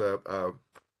 along with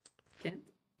Kent.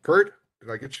 Kurt.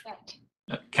 Did I get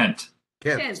you? Kent.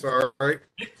 Kent. Sorry.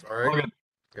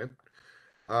 Kent.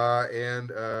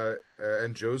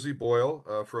 And Josie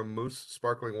Boyle from Mousse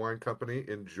Sparkling Wine Company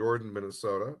in Jordan,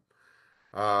 Minnesota.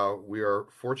 We are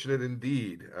fortunate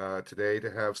indeed today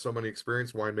to have so many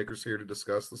experienced winemakers here to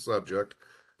discuss the subject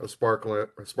of sparkling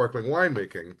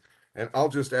winemaking. And I'll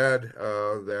just add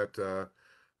that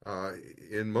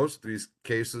in most of these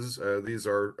cases, these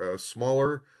are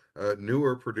smaller,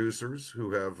 newer producers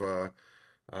who have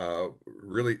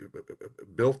really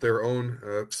built their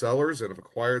own cellars and have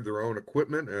acquired their own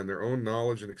equipment and their own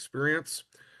knowledge and experience,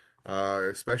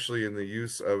 especially in the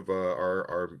use of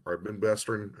our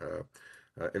Midwestern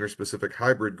interspecific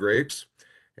hybrid grapes.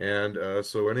 And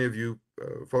so any of you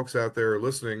folks out there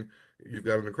listening, you've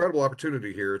got an incredible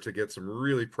opportunity here to get some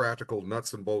really practical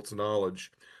nuts and bolts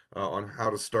knowledge on how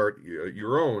to start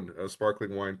your own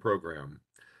sparkling wine program.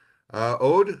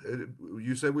 Ode,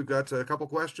 you said we've got a couple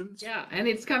questions? Yeah, and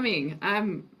it's coming.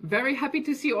 I'm very happy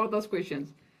to see all those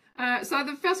questions. So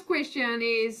the first question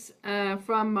is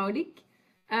from Maulik.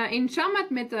 In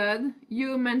Charmat method,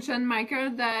 you mentioned, Michael,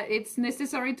 that it's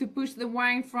necessary to push the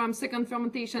wine from second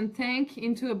fermentation tank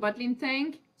into a bottling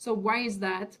tank. So why is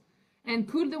that? And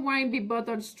could the wine be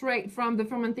bottled straight from the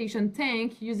fermentation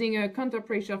tank using a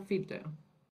counter-pressure filter?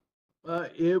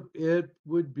 It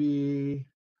would be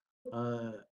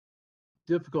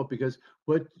difficult because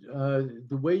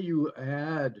the way you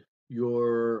add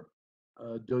your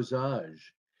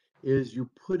dosage is you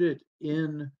put it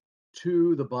in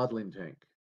to the bottling tank.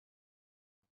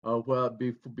 Well,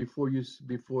 before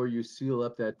you seal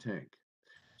up that tank,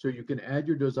 so you can add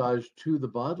your dosage to the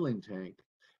bottling tank,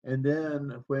 and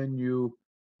then when you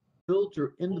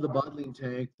filter into the bottling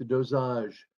tank, the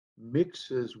dosage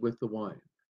mixes with the wine.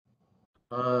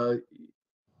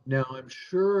 Now, I'm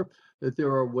sure that there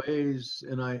are ways,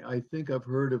 and I think I've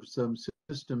heard of some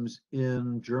systems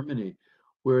in Germany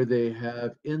where they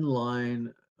have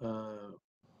inline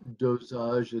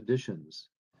dosage additions.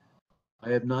 I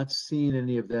have not seen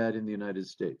any of that in the United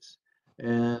States,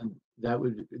 and that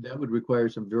would require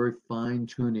some very fine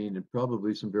tuning and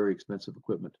probably some very expensive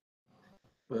equipment.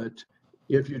 But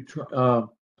if you try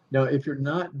now, if you're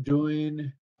not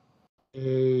doing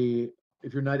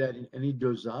if you're not adding any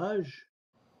dosage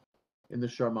in the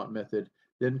Charmat method,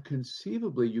 then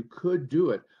conceivably you could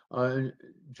do it.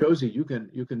 Josie, you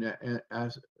can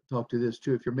talk to this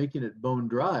too. If you're making it bone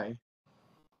dry,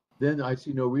 then I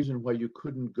see no reason why you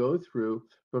couldn't go through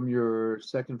from your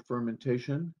second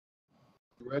fermentation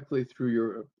directly through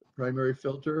your primary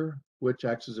filter, which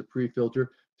acts as a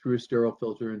pre-filter, through a sterile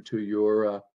filter into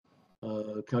your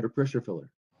counter pressure filler.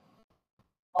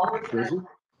 Josie?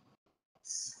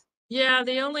 Yeah,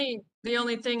 the only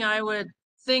thing I would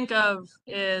think of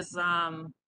is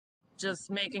just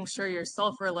making sure your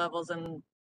sulfur levels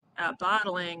at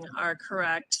bottling are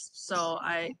correct. So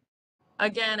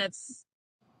again, it's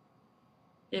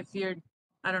if you're,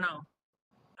 I don't know.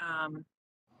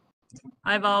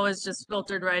 I've always just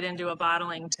filtered right into a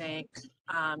bottling tank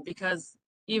because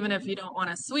even if you don't want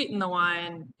to sweeten the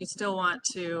wine, you still want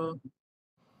to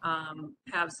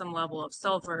have some level of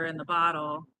sulfur in the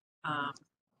bottle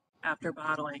after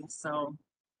bottling. So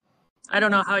I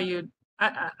don't know how I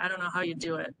don't know how you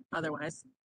do it otherwise.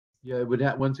 Yeah, it would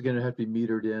once again it have to be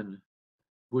metered in,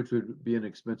 which would be an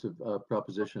expensive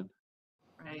proposition.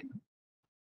 Right.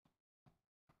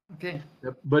 Okay.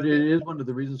 Yep, but it is one of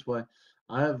the reasons why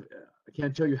I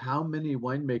can't tell you how many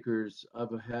winemakers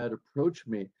I've had approach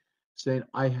me saying,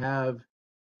 I have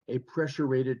a pressure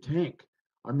rated tank.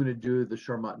 I'm going to do the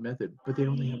Charmat method, but they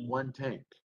only have one tank.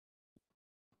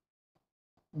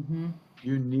 Mm-hmm.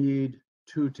 You need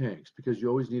two tanks because you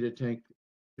always need a tank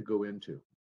to go into.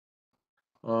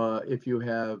 If you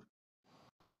have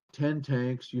 10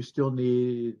 tanks, you still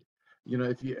need,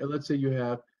 if you let's say you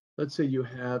have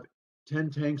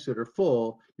 10 tanks that are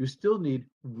full, you still need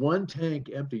one tank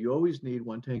empty. You always need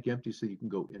one tank empty so you can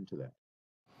go into that.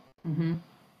 Mm-hmm.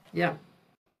 Yeah.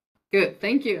 Good.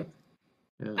 Thank you.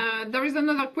 Yeah. There is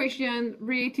another question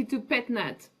related to pet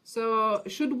nat. So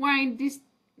should wine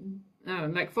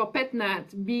like for pet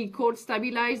nat be cold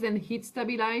stabilized and heat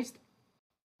stabilized?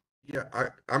 Yeah,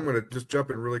 I'm going to just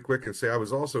jump in really quick and say I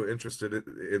was also interested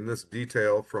in this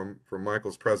detail from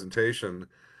Michael's presentation.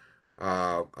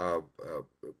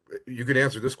 You can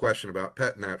answer this question about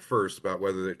pet nat first, about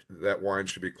whether that wine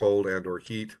should be cold and or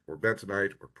heat or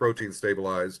bentonite or protein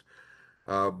stabilized.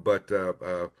 But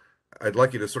I'd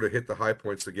like you to sort of hit the high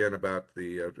points again about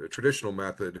the traditional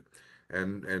method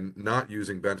and not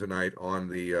using bentonite on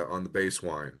the base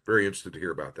wine. Very interested to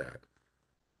hear about that.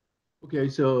 Okay,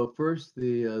 so first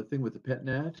the thing with the pet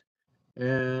nat,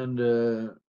 and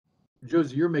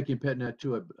Josie, you're making pet nat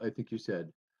too, I think you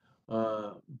said.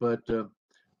 But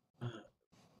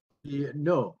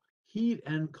no, heat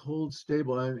and cold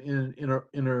stable in a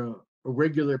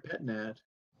regular pet nat,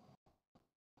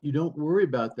 you don't worry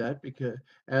about that because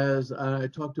as I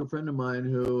talked to a friend of mine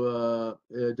who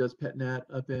does pet nat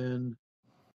up in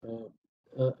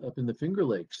the Finger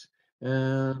Lakes,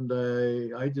 and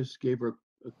I just gave her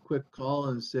a quick call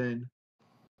and saying,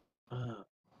 what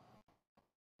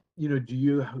do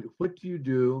you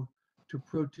do to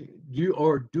protein?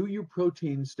 Do you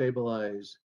protein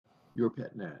stabilize your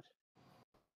pet nat?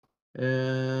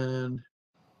 And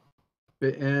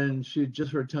she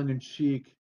just, her tongue in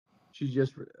cheek, she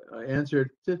just answered,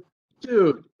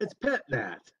 dude, it's pet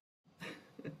nat.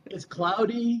 It's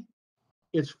cloudy.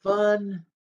 it's fun,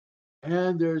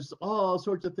 and there's all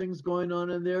sorts of things going on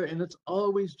in there, and it's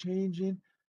always changing.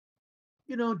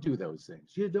 You don't do those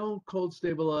things. You don't cold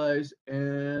stabilize,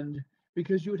 and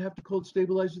because you would have to cold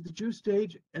stabilize at the juice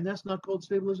stage, and that's not cold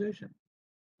stabilization.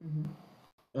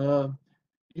 Uh,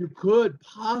 you could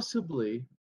possibly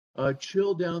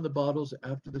chill down the bottles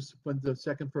after this when the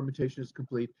second fermentation is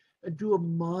complete and do a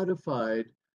modified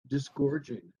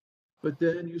disgorging. But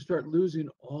then you start losing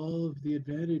all of the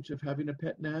advantage of having a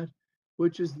pet nat,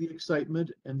 which is the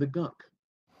excitement and the gunk.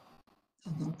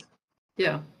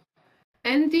 Yeah.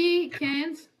 Andy,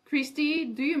 Kent,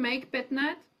 Kristy, do you make pet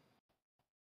nat?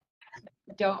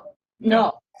 Don't.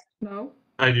 No. No?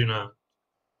 I do not.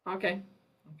 Okay.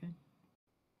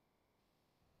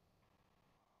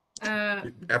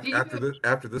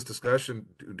 After this discussion,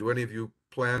 do any of you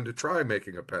plan to try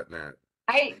making a pet nat?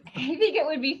 I think it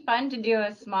would be fun to do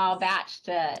a small batch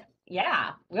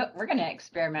yeah, we're going to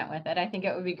experiment with it. I think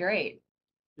it would be great.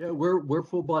 Yeah, we're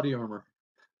full body armor.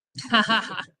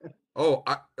 Oh,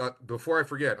 before I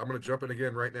forget, I'm going to jump in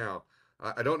again right now.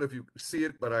 I don't know if you see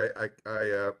it, but I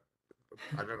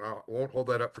don't know. I won't hold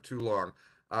that up for too long.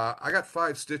 I got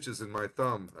 5 stitches in my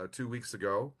thumb 2 weeks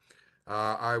ago.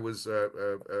 I was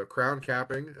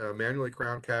manually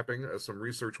crown capping some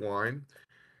research wine,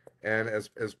 and as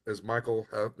Michael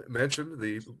mentioned,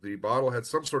 the bottle had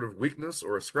some sort of weakness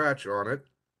or a scratch on it,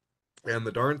 and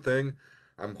the darn thing,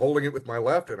 I'm holding it with my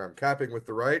left and I'm capping with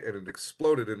the right, and it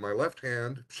exploded in my left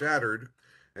hand, shattered,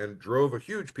 and drove a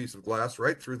huge piece of glass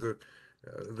right through the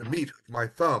meat of my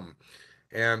thumb.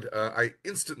 And I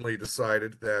instantly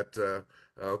decided that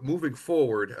moving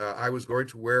forward, I was going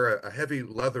to wear a heavy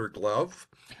leather glove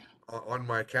on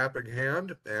my capping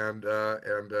hand, and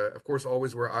of course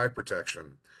always wear eye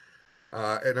protection.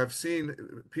 And I've seen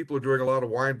people are doing a lot of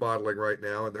wine bottling right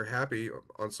now, and they're happy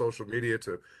on social media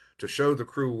to show the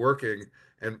crew working,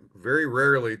 and very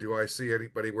rarely do I see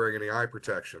anybody wearing any eye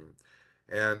protection.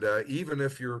 And even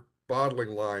if your bottling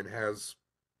line has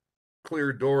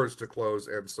clear doors to close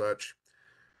and such,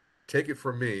 take it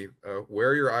from me,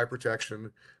 wear your eye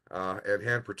protection and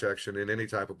hand protection in any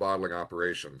type of bottling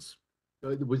operations.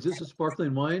 Was this a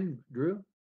sparkling wine, Drew?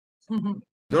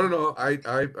 No.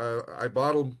 I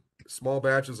bottled small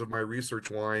batches of my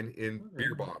research wine in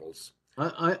beer bottles.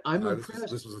 I'm impressed.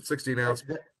 This was a 16-ounce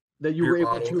that you were beer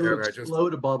able bottle, to and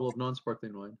explode a bottle of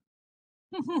non-sparkling wine.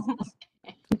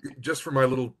 just for my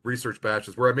little research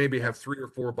batches, where I maybe have 3 or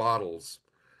 4 bottles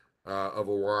of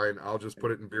a wine, I'll just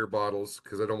put it in beer bottles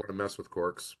because I don't want to mess with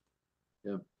corks.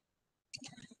 Yeah.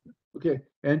 Okay,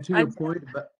 and to your point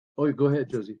about, oh, go ahead,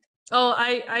 Josie. Oh,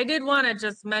 I did want to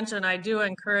just mention, I do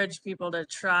encourage people to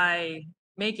try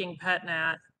making pet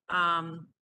nat.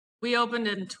 We opened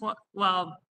in,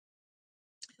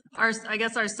 I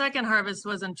guess our second harvest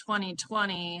was in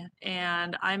 2020,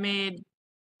 and I made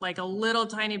like a little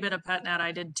tiny bit of pet nat.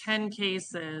 I did 10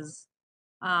 cases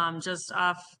just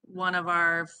off one of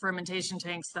our fermentation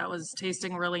tanks that was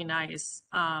tasting really nice.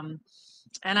 And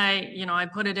I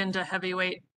put it into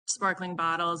heavyweight sparkling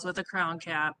bottles with a crown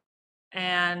cap,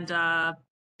 and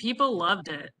people loved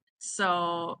it.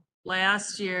 So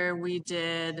last year we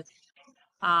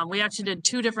actually did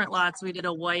 2 different lots. We did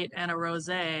a white and a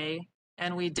rosé,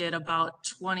 and we did about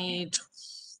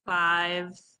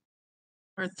 25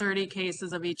 or 30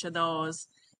 cases of each of those.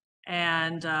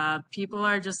 And people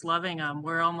are just loving them.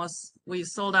 We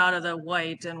sold out of the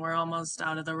white, and we're almost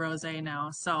out of the rosé now.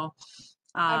 So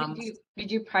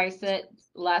did you price it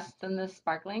less than the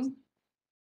sparkling?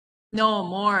 No,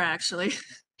 more actually.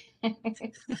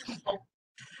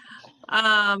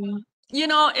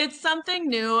 It's something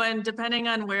new, and depending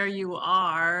on where you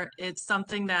are, it's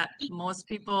something that most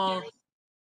people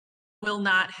will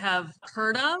not have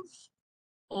heard of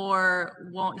or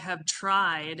won't have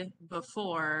tried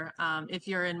before if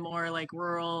you're in more like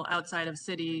rural, outside of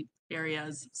city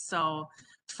areas. So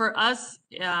for us,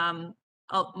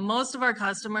 most of our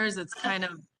customers, it's kind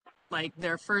of like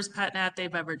their first pet nat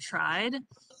they've ever tried.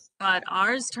 But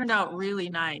ours turned out really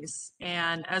nice,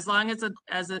 and as long as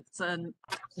it's a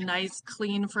nice,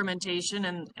 clean fermentation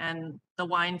and the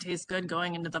wine tastes good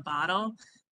going into the bottle,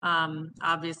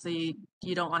 obviously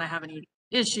you don't want to have any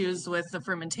issues with the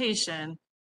fermentation.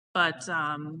 But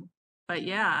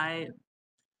yeah,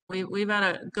 we've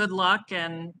had a good luck,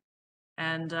 and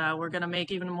we're gonna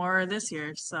make even more this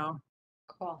year. So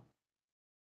cool.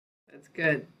 That's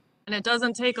good. And it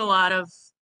doesn't take a lot of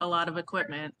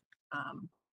equipment.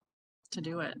 To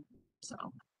do it. So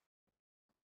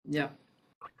yeah,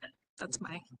 that's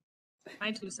my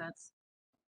 2 cents.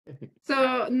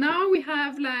 So now we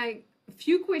have like a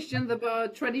few questions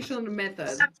about traditional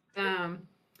methods.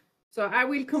 So I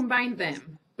will combine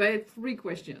them, but 3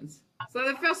 questions. So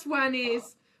the first one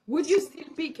is, would you still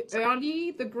pick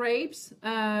early the grapes,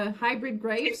 hybrid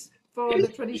grapes, for the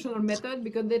traditional method,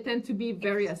 because they tend to be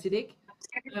very acidic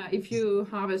if you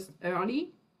harvest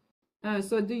early?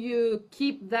 So do you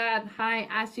keep that high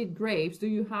acid grapes? Do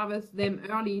you harvest them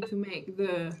early to make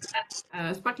the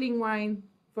sparkling wine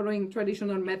following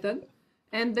traditional method?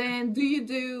 And then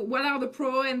what are the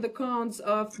pros and the cons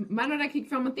of malolactic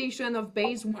fermentation of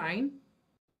base wine?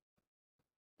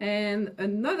 And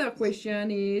another question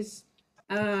is,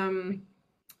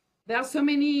 there are so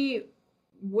many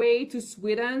ways to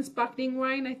sweeten sparkling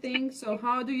wine, I think. So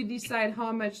how do you decide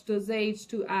how much dosage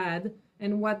to add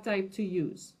and what type to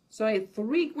use? So I have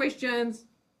 3 questions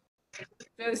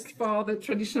just for the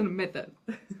traditional method.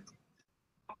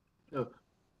 So,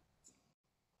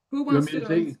 Who wants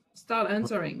to start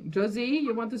answering? Josie,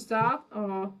 you want to start?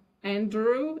 Or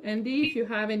Andrew, Andy, if you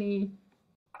have any?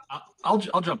 I'll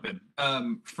jump in.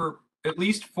 For at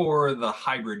least for the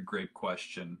hybrid grape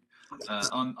question,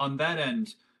 on that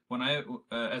end, when I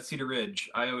at Cedar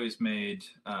Ridge, I always made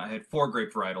I had 4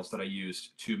 grape varietals that I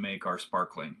used to make our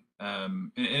sparkling,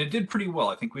 and it did pretty well.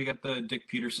 I think we got the Dick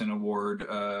Peterson Award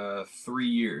 3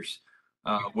 years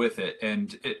with it,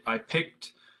 and I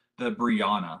picked the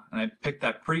Brianna, and I picked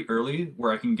that pretty early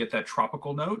where I can get that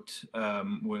tropical note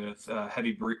with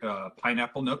heavy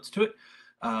pineapple notes to it.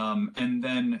 And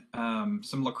then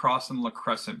some lacrosse and La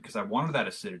Crescent because I wanted that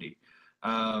acidity.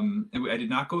 I did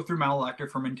not go through malolactic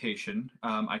fermentation.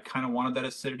 I kind of wanted that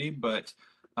acidity, but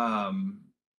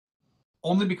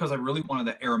only because I really wanted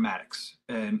the aromatics.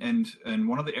 And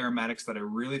one of the aromatics that I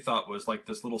really thought was like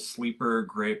this little sleeper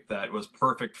grape that was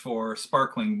perfect for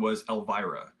sparkling was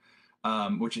Elvira,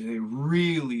 which is a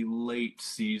really late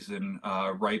season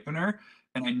ripener.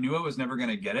 And I knew I was never going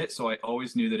to get it, so I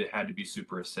always knew that it had to be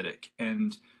super acidic.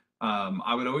 And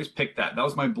I would always pick that. That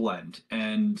was my blend.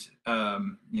 And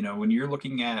when you're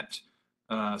looking at,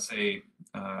 say,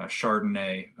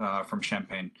 Chardonnay from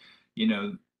Champagne,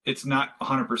 it's not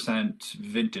 100%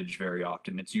 vintage very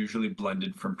often. It's usually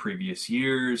blended from previous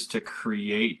years to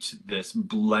create this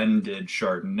blended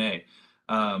Chardonnay.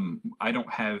 I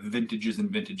don't have vintages and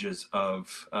vintages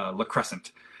of La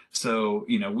Crescent. So,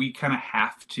 we kind of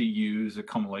have to use a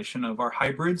combination of our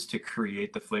hybrids to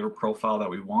create the flavor profile that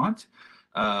we want.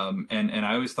 And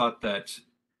I always thought that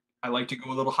I like to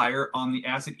go a little higher on the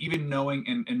acid, even knowing,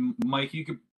 and Mike, you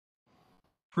could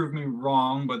prove me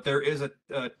wrong, but there is a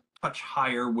touch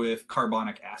higher with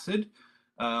carbonic acid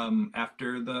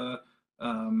after the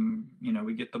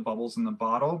we get the bubbles in the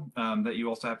bottle that you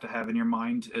also have to have in your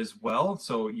mind as well.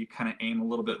 So you kind of aim a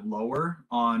little bit lower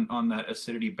on that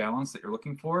acidity balance that you're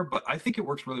looking for. But I think it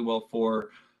works really well for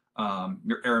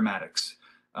your aromatics.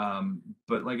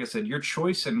 But like I said, your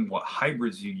choice in what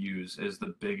hybrids you use is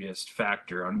the biggest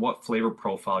factor on what flavor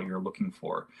profile you're looking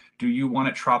for. Do you want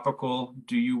it tropical?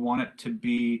 Do you want it to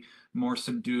be more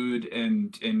subdued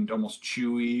and almost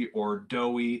chewy or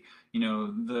doughy?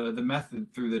 The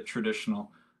method through the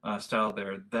traditional style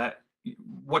there, that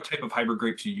what type of hybrid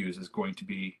grapes you use is going to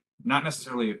be not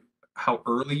necessarily how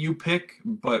early you pick,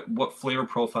 but what flavor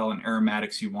profile and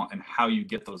aromatics you want and how you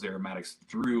get those aromatics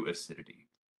through acidity.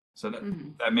 So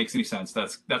that makes any sense.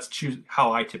 That's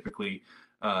how I typically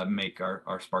make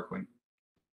our sparkling.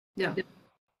 Yeah.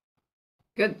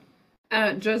 Good.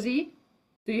 Josie,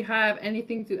 do you have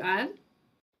anything to add?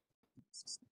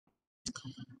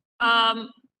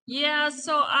 Yeah,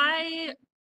 so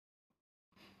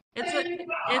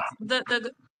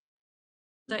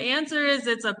the answer is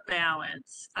it's a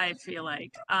balance, I feel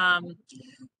like. I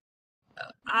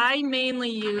mainly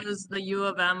use the U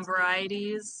of M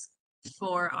varieties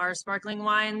for our sparkling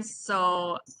wines,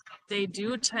 so the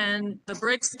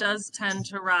Brix does tend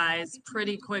to rise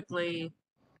pretty quickly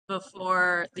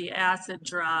before the acid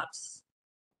drops,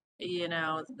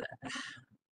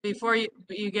 before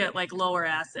you get like lower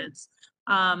acids.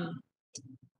 But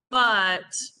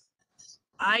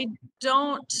I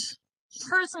don't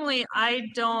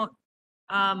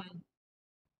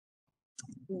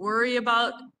worry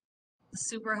about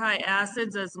super high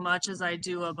acids as much as I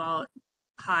do about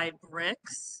high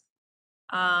Brix.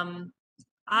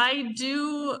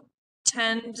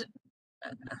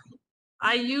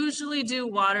 I usually do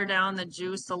water down the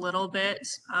juice a little bit,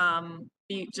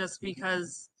 just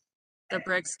because the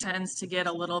Brix tends to get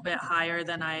a little bit higher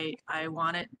than I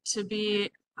want it to be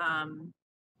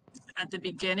at the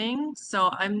beginning. So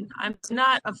I'm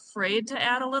not afraid to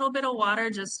add a little bit of water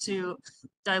just to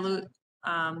dilute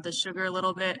the sugar a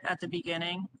little bit at the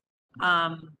beginning.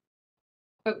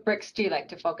 What Brix do you like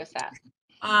to focus at?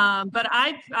 But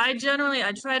I generally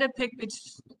try to pick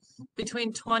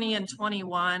between 20 and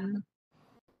 21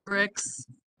 Brix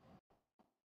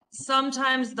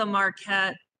sometimes the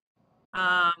Marquette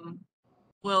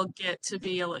will get to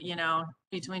be, you know,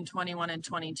 between 21 and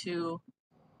 22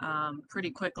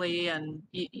 pretty quickly, and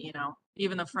you know,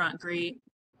 even the front Gris.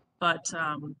 But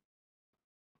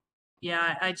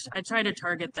yeah, I try to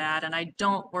target that, and I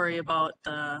don't worry about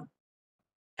the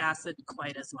acid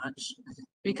quite as much,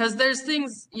 because there's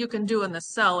things you can do in the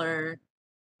cellar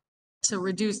to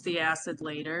reduce the acid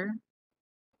later.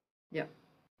 Yeah.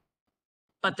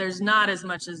 But there's not as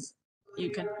much as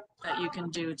you can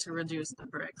do to reduce the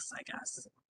bricks, I guess.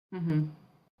 Mm-hmm.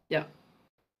 Yeah.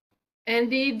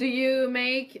 Andy, do you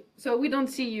make, so we don't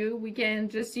see you, we can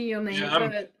just see your name, Yeah,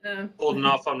 I'm but holding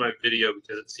off on my video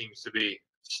because it seems to be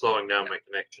slowing down my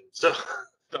connection. So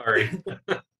sorry.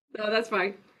 no, that's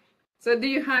fine. So do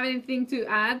you have anything to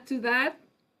add to that?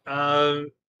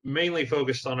 Mainly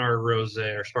focused on our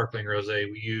rosé, our sparkling rosé.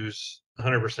 We use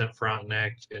 100%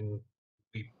 Frontenac, and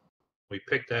we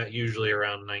pick that usually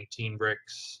around 19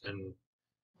 bricks. And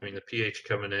I mean, the pH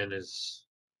coming in is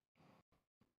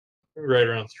right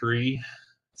around 3,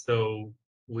 so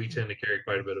we tend to carry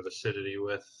quite a bit of acidity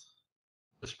with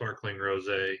the sparkling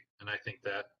rosé, and I think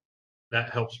that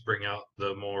helps bring out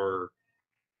the more,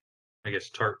 I guess,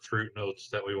 tart fruit notes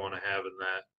that we want to have in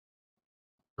that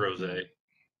rosé.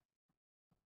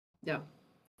 Yeah.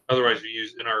 Otherwise, we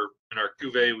use in our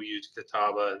cuvee we use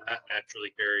Catawba, and that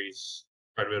naturally carries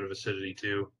quite a bit of acidity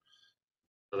too,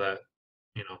 so that,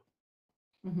 you know,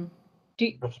 Mm-hmm.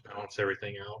 helps balance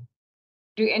everything out.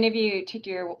 Do any of you take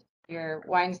your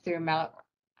wines through I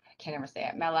can't ever say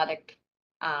it, malodic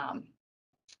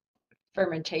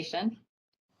fermentation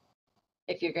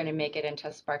if you're going to make it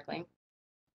into sparkling?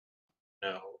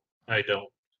 No, I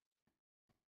don't.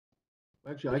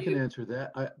 Actually, I can answer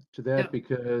that Yeah.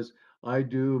 because I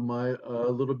do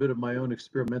a little bit of my own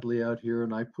experimentally out here,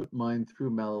 and I put mine through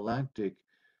malolactic,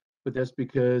 but that's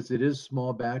because it is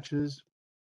small batches,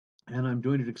 and I'm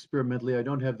doing it experimentally. I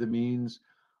don't have the means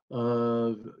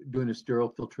of doing a sterile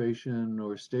filtration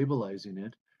or stabilizing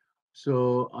it,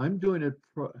 so I'm doing it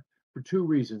for 2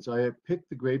 reasons. I have picked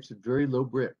the grapes at very low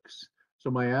bricks, so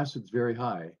my acid's very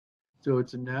high. So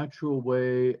it's a natural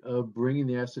way of bringing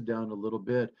the acid down a little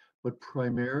bit, but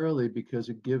primarily because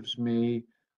it gives me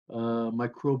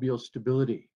microbial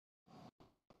stability.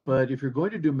 But if you're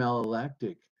going to do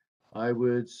malolactic, I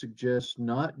would suggest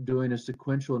not doing a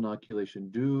sequential inoculation.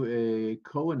 Do a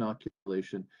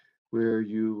co-inoculation where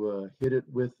you hit it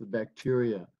with the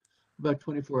bacteria about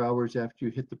 24 hours after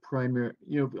you hit the primary,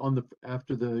 you know,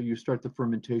 after you start the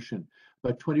fermentation,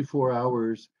 about 24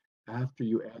 hours after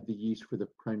you add the yeast for the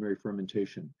primary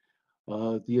fermentation.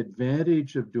 The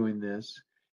advantage of doing this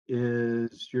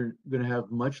is you're going to have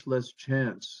much less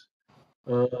chance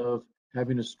of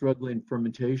having a struggling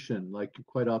fermentation, like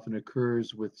quite often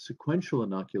occurs with sequential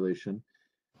inoculation.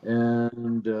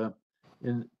 And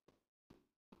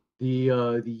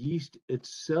the yeast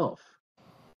itself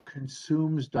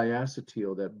consumes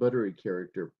diacetyl, that buttery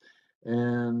character,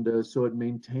 and so it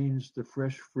maintains the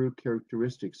fresh fruit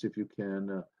characteristics if you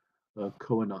can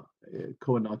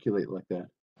co-inoculate like that.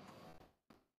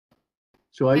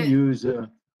 So I use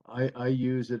I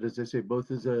use it, as I say,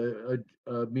 both as a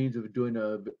means of doing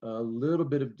a little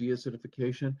bit of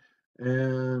deacidification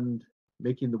and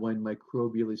making the wine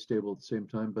microbially stable at the same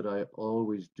time, but I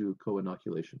always do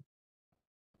co-inoculation.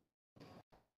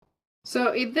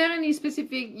 So is there any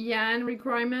specific YAN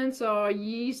requirements or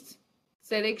yeast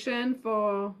selection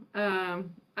for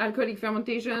alcoholic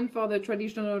fermentation for the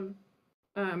traditional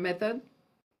method?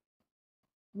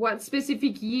 What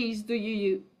specific yeast do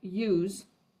you use?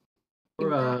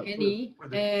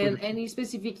 Any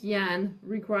specific YAN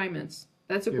requirements?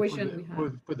 That's a question we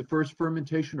have. For the first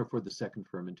fermentation or for the second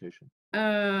fermentation?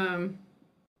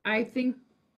 I think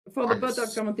for the bottle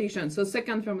fermentation, so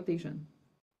second fermentation.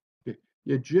 Okay.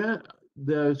 Yeah,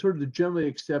 the generally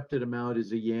accepted amount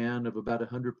is a YAN of about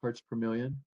 100 parts per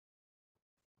million.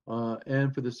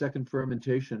 And for the second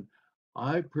fermentation,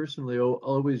 I personally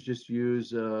always just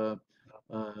use a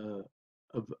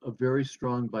very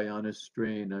strong Bionis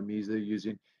strain. I'm either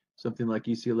using something like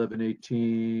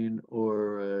EC1118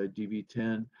 or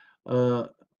DV10,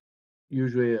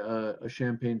 usually a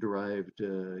champagne-derived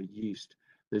yeast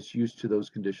that's used to those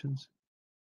conditions.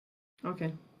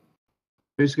 Okay.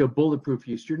 Basically a bulletproof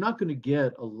yeast. You're not going to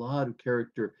get a lot of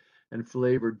character and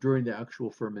flavor during the actual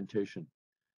fermentation,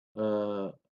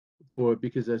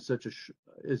 because that's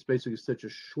it's basically such a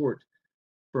short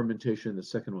fermentation, the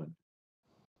second one.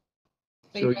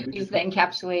 So you use the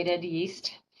encapsulated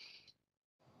yeast?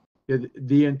 Yeah,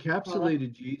 the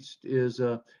encapsulated yeast is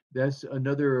that's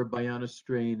another Bionis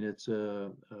strain. It's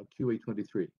a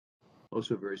QA23,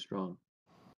 also very strong.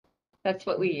 That's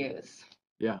what we use.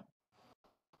 Yeah.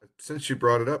 Since you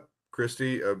brought it up,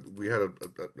 Kristy, we had a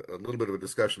little bit of a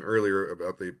discussion earlier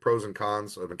about the pros and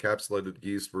cons of encapsulated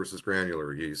yeast versus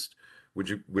granular yeast.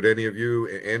 Would any of you,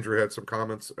 Andrew had some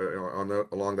comments on that,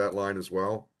 along that line as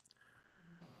well?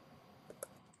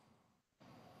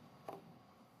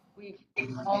 We've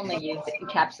only used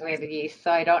encapsulated yeast,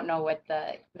 so I don't know what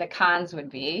the cons would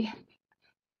be.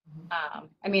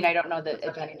 I mean, I don't know the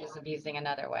advantages of using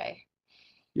another way.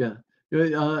 Yeah.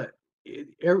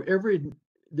 Every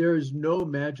there is no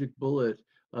magic bullet.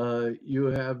 You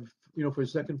have, for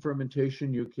second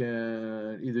fermentation, you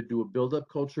can either do a buildup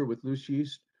culture with loose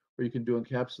yeast, or you can do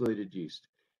encapsulated yeast.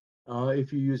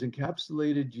 If you use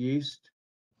encapsulated yeast,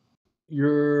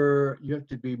 you have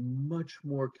to be much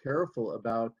more careful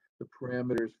about the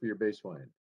parameters for your base wine,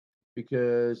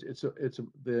 because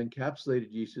the encapsulated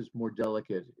yeast is more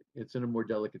delicate. It's in a more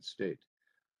delicate state.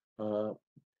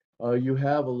 You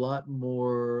have a lot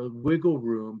more wiggle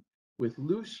room with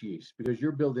loose yeast because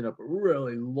you're building up a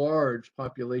really large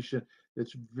population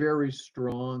that's very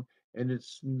strong, and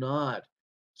it's not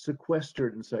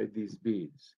sequestered inside these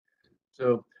beads.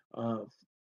 So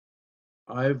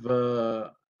I've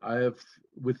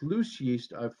with loose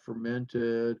yeast, I've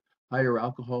fermented higher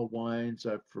alcohol wines.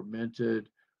 I've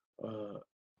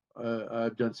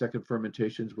done second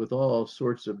fermentations with all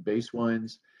sorts of base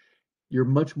wines. You're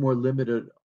much more limited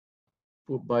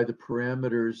by the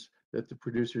parameters that the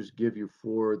producers give you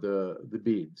for the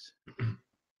beads.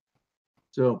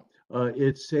 So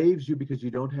it saves you because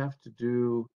you don't have to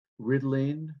do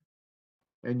riddling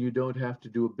and you don't have to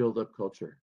do a build-up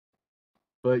culture.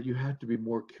 But you have to be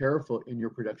more careful in your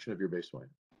production of your base wine.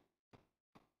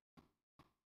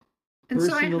 And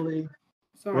personally,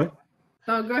 sorry. what?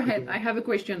 No, go ahead. I have a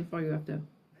question for you after.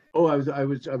 Oh, I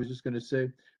was just going to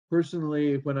say,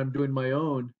 personally, when I'm doing my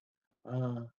own,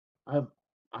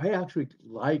 I actually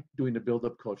like doing the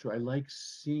build-up culture. I like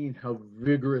seeing how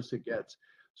vigorous it gets.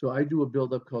 So I do a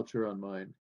build-up culture on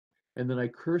mine, and then I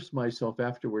curse myself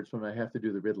afterwards when I have to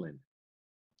do the riddling.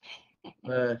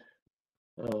 I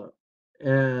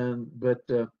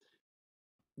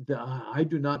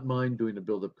do not mind doing a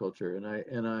build-up culture,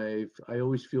 and I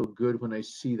always feel good when I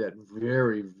see that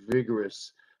very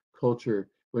vigorous culture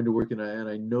when they're working, and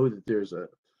I know that there's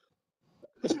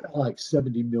like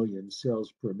 70 million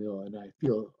cells per mil, and I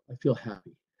feel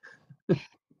happy.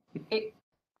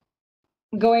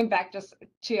 Going back just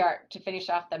to finish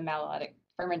off the malolactic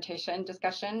fermentation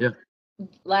discussion. Yeah.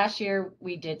 Last year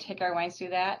we did take our wines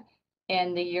through that,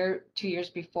 and 2 years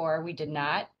before we did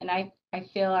not. And I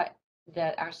feel like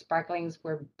that our sparklings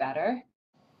were better,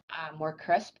 more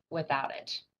crisp without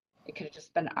it. It could have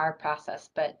just been our process,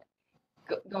 but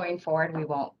going forward we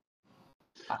won't.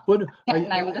 And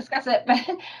I will discuss it, but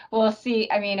we'll see.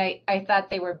 I mean, I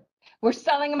thought we're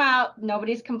selling them out.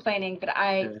 Nobody's complaining, but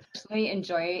I personally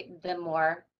enjoy them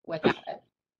more without it.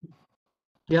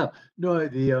 Yeah, no,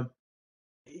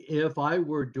 if I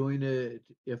were doing it,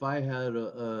 if I had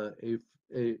a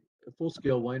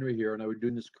full-scale winery here and I were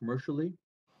doing this commercially,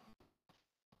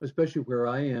 especially where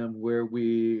I am, where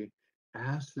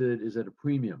acid is at a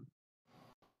premium,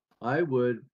 I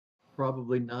would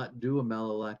probably not do a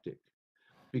malolactic,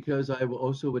 because I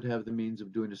also would have the means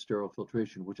of doing a sterile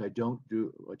filtration, which I don't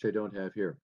have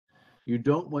here. You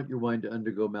don't want your wine to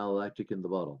undergo malolactic in the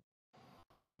bottle.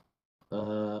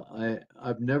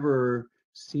 I've never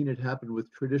seen it happen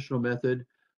with traditional method,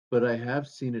 but I have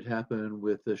seen it happen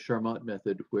with the Charmat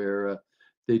method, where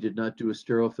they did not do a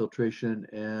sterile filtration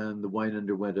and the wine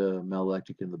underwent a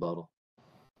malolactic in the bottle.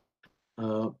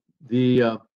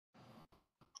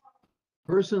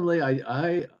 Personally,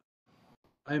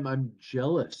 I'm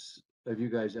jealous of you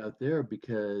guys out there,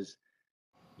 because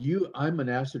I'm an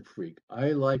acid freak.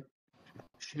 I like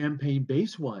champagne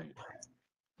base wine.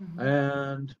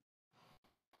 And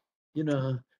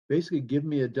basically give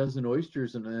me a dozen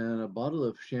oysters and a bottle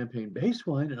of champagne base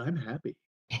wine, and I'm happy.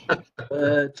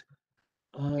 But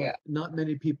not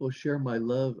many people share my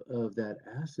love of that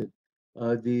acid.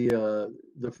 The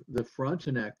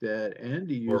Frontenac that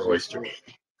Andy uses. Or oyster.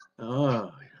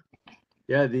 Oh,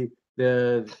 yeah.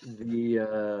 The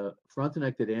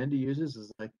Frontenac that Andy uses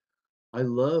is like, I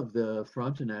love the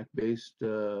Frontenac based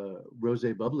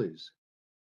rosé bubblies,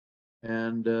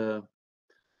 and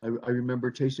I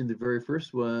remember tasting the very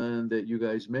first one that you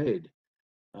guys made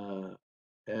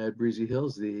at Breezy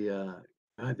Hills.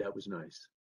 God, that was nice.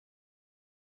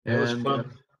 It was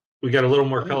fun. We got a little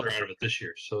more color out of it this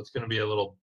year, so it's going to be a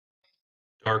little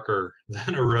darker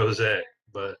than a rosé,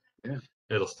 but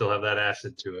it'll still have that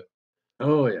acid to it.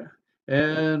 Oh yeah,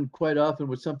 and quite often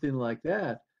with something like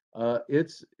that,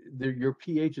 your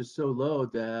pH is so low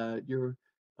that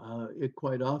it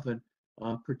quite often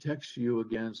protects you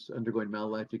against undergoing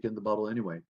malolactic in the bottle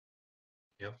anyway.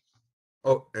 Yep.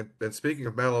 Oh, and speaking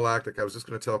of malolactic, I was just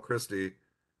going to tell Kristy,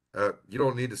 you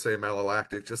don't need to say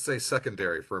malolactic, just say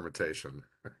secondary fermentation.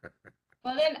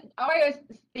 Well, then I always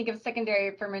think of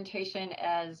secondary fermentation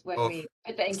as when Oh, we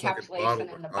put the second bottle.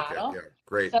 encapsulation in the Okay, bottle. yeah,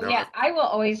 great. So Now yeah, I will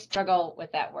always struggle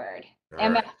with that word. all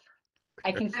right. MF.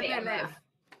 I can say MLF.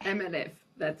 MF. MLF.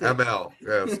 That's it. ML,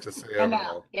 yes, just say ML.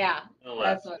 ML. Yeah,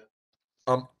 that's what.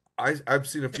 I've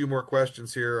seen a few more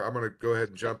questions here. I'm going to go ahead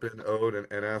and jump in, Ode,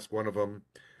 and ask one of them.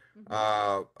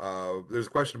 There's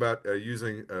a question about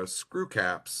using screw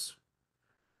caps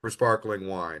for sparkling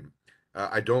wine.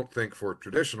 I don't think for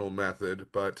traditional method,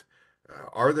 but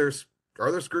are there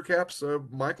screw caps,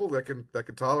 Michael, that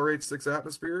can tolerate 6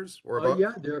 atmospheres or above?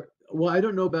 Yeah, well, I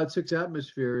don't know about 6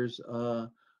 atmospheres. I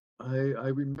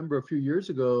remember a few years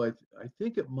ago, I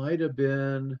think it might have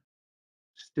been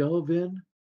Stelvin.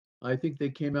 I think they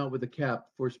came out with a cap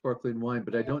for sparkling wine,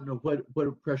 but I don't know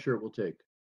what pressure it will take.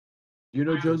 Do you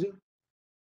know, Josie?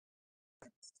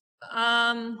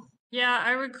 Yeah,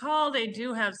 I recall they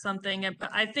do have something, but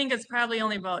I think it's probably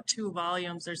only about 2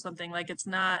 volumes or something. Like it's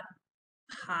not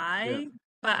high,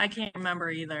 but I can't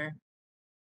remember either.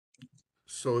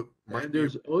 So And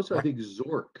there's also, I think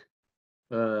Zork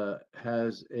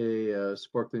has a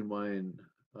sparkling wine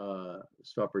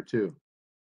stopper too.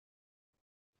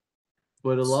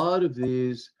 But a lot of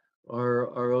these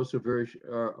are also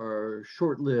are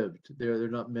short-lived. They're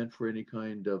not meant for any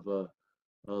kind of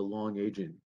long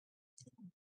aging.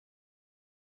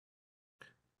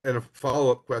 And a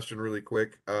follow-up question really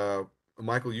quick.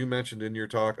 Michael, you mentioned in your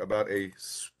talk about a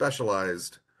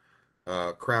specialized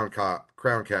crown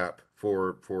cap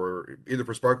for either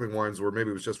for sparkling wines or maybe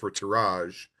it was just for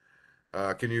tirage.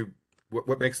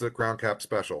 What makes the crown cap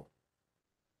special?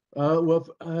 Well,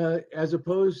 as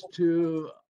opposed to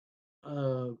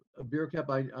a beer cap,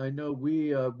 I know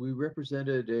we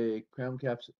represented a crown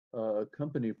caps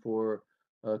company for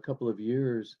a couple of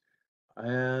years,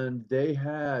 and they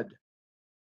had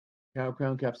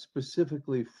crown caps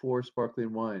specifically for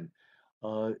sparkling wine.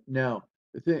 Now,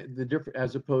 the different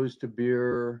as opposed to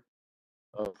beer,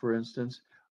 for instance,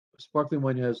 sparkling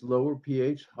wine has lower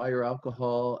pH, higher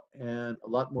alcohol, and a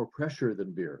lot more pressure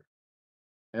than beer,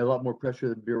 and a lot more pressure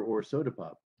than beer or soda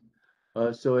pop.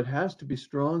 So it has to be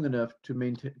strong enough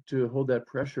to hold that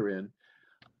pressure in.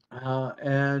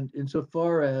 And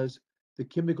insofar as the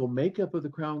chemical makeup of the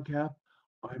crown cap,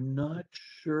 I'm not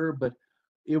sure, but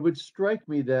it would strike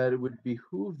me that it would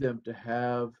behoove them to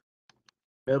have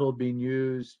metal being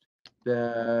used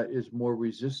that is more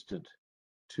resistant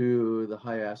to the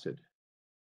high acid.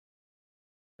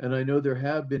 And I know there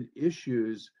have been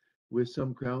issues with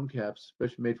some crown caps,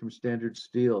 especially made from standard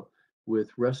steel, with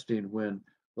rusting when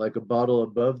like a bottle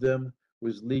above them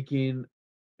was leaking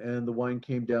and the wine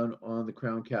came down on the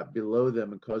crown cap below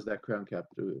them and caused that crown cap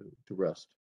to rust.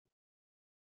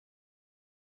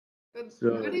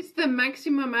 So, What is the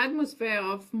maximum atmosphere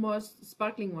of most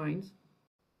sparkling wines?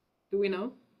 Do we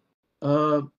know?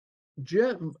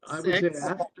 Jim, I would say 6.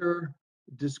 after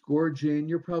disgorging,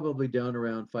 you're probably down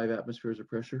around 5 atmospheres of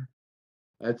pressure.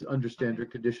 That's under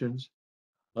standard conditions.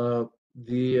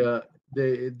 They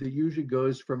usually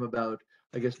goes from about,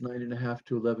 I guess, 9.5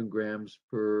 to 11 grams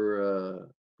per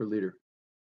liter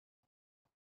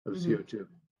of CO2.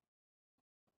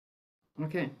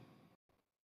 Okay.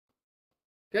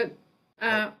 Good.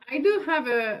 I do have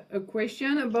a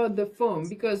question about the foam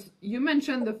because you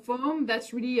mentioned the foam.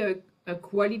 That's really a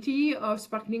quality of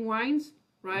sparkling wines,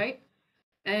 right?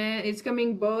 And it's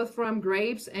coming both from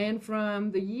grapes and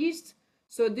from the yeast.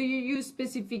 So do you use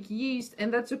specific yeast?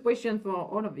 And that's a question for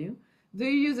all of you. Do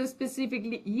you use a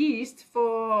specific yeast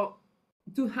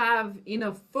to have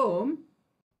enough foam?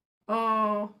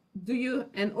 Or do you,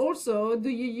 and also do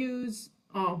you use,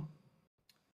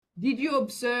 did you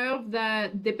observe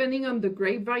that depending on the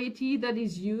grape variety that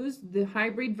is used, the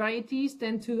hybrid varieties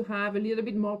tend to have a little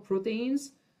bit more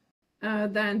proteins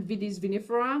than Vitis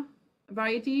vinifera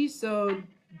varieties? So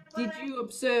did you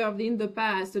observe in the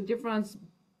past a difference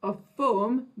of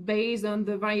foam based on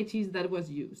the varieties that was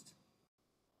used?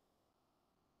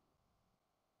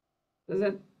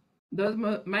 Does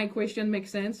my question make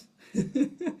sense?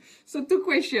 So 2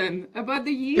 questions about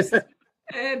the yeast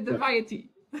and the variety.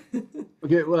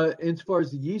 Okay, well, as far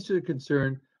as the yeast are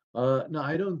concerned, no,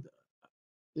 I don't,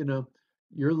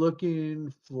 you're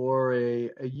looking for a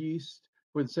yeast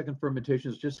where the second fermentation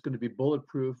is just going to be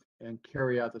bulletproof and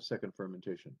carry out the second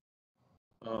fermentation.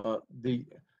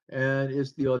 And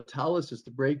it's the autolysis,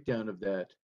 the breakdown of that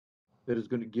is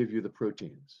going to give you the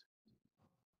proteins.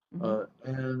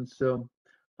 And so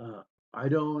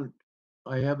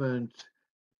I haven't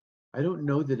I don't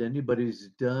know that anybody's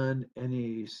done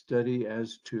any study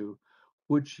as to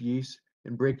which yeast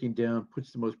in breaking down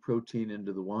puts the most protein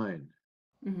into the wine.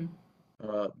 Mm-hmm.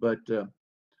 But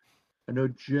I know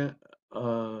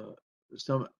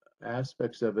some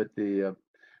aspects of it.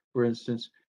 For instance,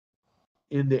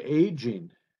 in the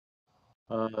aging,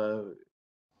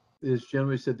 it's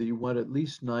generally said that you want at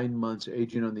least 9 months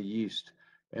aging on the yeast,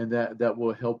 and that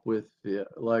will help with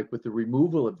with the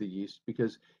removal of the yeast,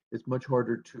 because it's much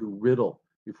harder to riddle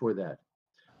before that.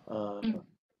 Uh,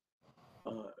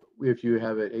 uh, if you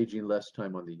have it aging less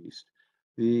time on the yeast.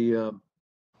 The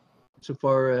So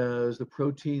far as the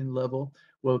protein level,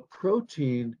 well,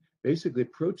 basically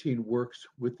protein works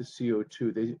with the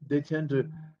CO2. They tend to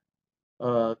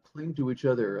cling to each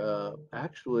other.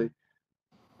 Actually,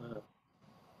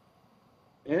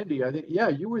 Andy, I think, yeah,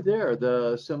 you were there,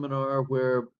 the seminar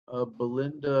where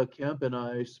Belinda Kemp and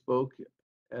I spoke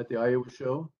at the Iowa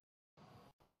show.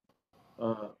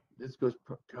 This goes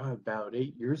about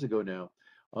 8 years ago now.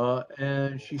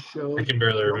 And she I showed. can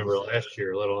barely remember last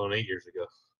year, let alone 8 years ago.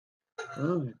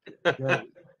 Oh, God.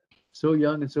 So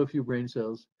young and so few brain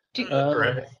cells.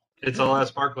 Right. It's all that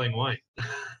sparkling wine.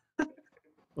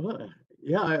 Well,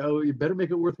 yeah, you better make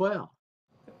it worthwhile.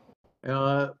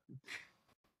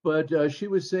 But she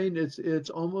was saying it's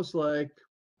almost like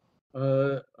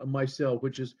myself,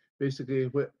 which is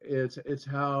basically it's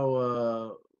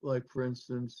how like, for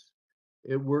instance,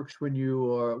 it works when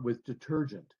you are with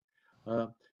detergent. Uh,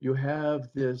 you have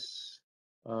this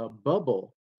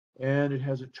bubble, and it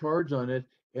has a charge on it,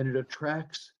 and it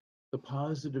attracts the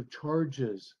positive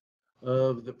charges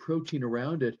of the protein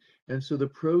around it, and so the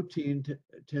protein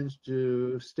tends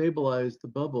to stabilize the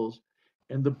bubbles,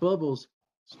 and the bubbles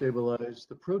stabilize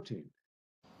the protein.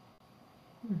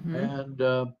 Mm-hmm. And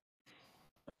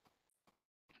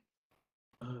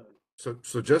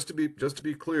So just to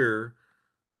be clear,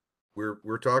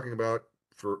 we're talking about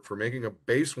for making a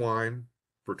base wine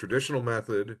for traditional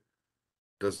method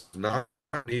does not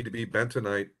need to be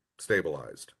bentonite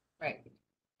stabilized. Right.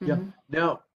 yeah, Mm-hmm.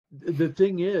 now the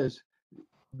thing is,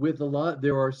 with a lot,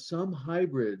 there are some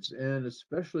hybrids, and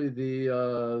especially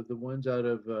the ones out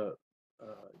of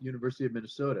University of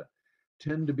Minnesota,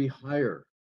 tend to be higher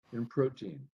in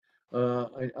protein.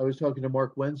 I was talking to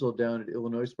Mark Wenzel down at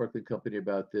Illinois Sparkling Company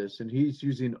about this, and he's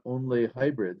using only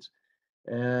hybrids.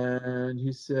 And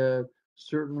he said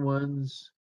certain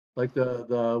ones, like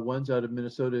the ones out of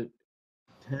Minnesota,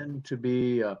 tend to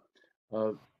be uh,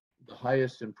 the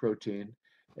highest in protein.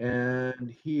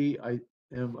 And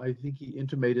I think he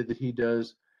intimated that he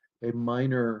does a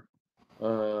minor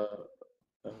uh,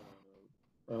 uh,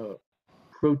 uh,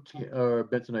 protein or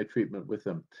bentonite treatment with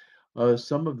them.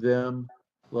 Some of them,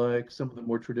 like some of the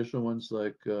more traditional ones,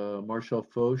 like Marshall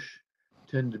Foch,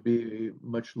 tend to be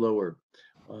much lower.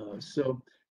 So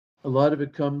a lot of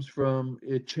it comes from,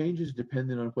 it changes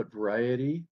depending on what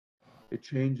variety, it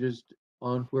changes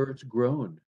on where it's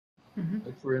grown. Mm-hmm.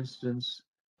 Like, for instance,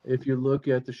 if you look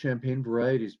at the Champagne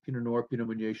varieties, Pinot Noir, Pinot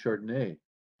Meunier, Chardonnay,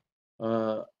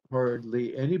 uh,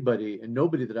 hardly anybody and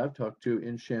nobody that I've talked to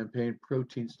in Champagne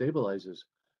protein stabilizes.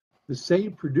 The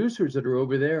same producers that are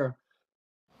over there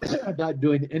are not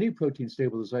doing any protein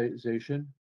stabilization.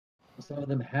 Some of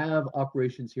them have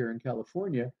operations here in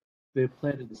California. They've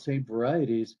planted the same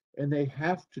varieties, and they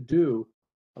have to do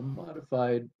a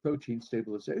modified protein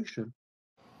stabilization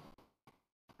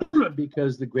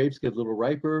because the grapes get a little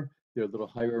riper, they're a little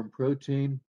higher in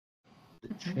protein. The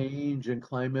Mm-hmm. change in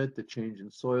climate, the change in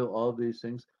soil, all of these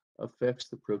things affects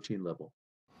the protein level.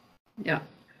 Yeah.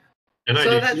 And I So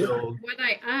do that's still, what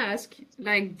I ask.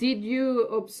 Like, did you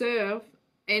observe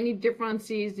any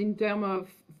differences in terms of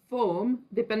foam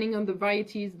depending on the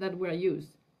varieties that were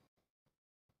used?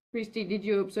 Kristy, did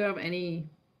you observe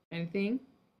anything?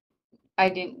 I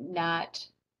did not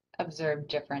observe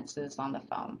differences on the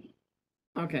foam.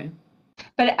 Okay.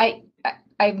 But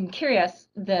I'm curious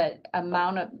the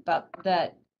amount of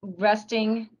the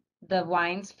resting the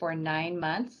wines for 9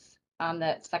 months on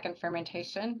the second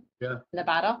fermentation Yeah. in the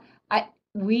bottle.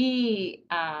 We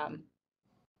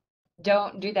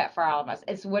don't do that for all of us.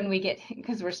 It's when we get,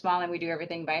 because we're small and we do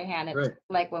everything by hand. It's Right.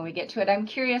 like when we get to it. I'm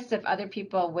curious if other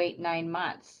people wait 9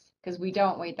 months, because we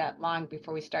don't wait that long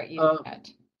before we start using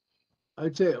it.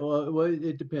 I'd say, well,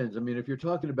 it depends. I mean, if you're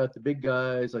talking about the big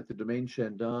guys like the Domaine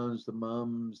Chandons, the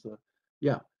Mums,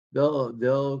 yeah,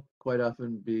 they'll quite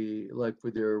often be like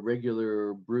for their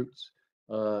regular brutes,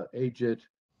 age it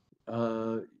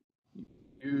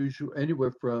usually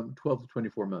anywhere from 12 to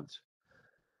 24 months.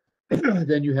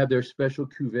 Then you have their special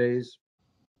cuvées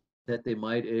that they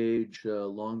might age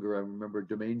longer. I remember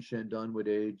Domaine Chandon would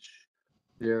age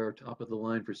their top of the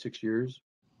line for 6 years.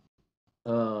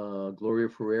 Gloria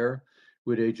Ferrer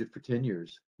would age it for 10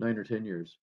 years, 9 or 10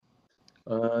 years.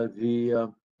 On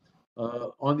the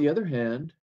other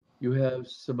hand, you have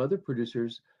some other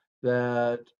producers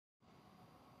that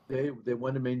they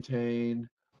want to maintain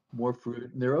more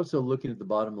fruit, and they're also looking at the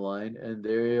bottom line, and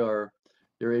they're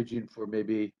aging for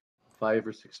maybe 5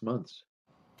 or 6 months.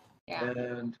 Yeah.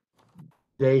 And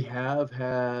they have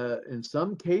had, in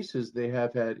some cases, they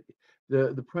have had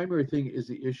the primary thing is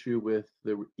the issue with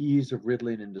the ease of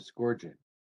riddling and disgorging.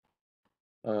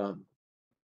 So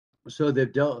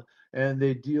they've dealt, and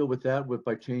they deal with that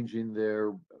by changing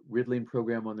their riddling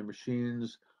program on the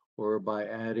machines, or by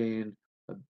adding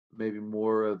maybe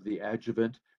more of the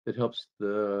adjuvant that helps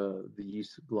the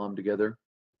yeast glom together.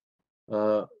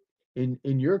 In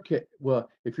your case, well,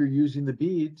 if you're using the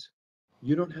beads,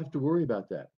 you don't have to worry about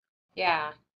that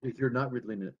Yeah. if you're not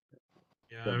riddling it.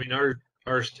 Yeah, I mean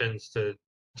ours tends to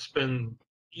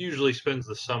usually spends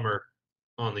the summer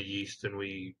on the yeast, and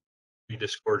we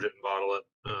disgorge it and bottle it,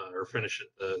 or finish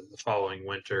it the following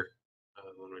winter,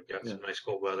 when we've got some nice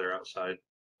cold weather outside.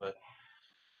 But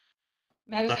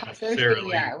Matters not how thirsty we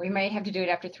necessarily, are. We might have to do it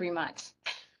after 3 months.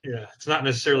 yeah, it's not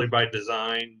necessarily by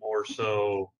design, more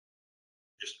so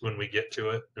just when we get to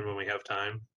it and when we have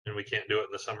time, and we can't do it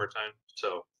in the summertime.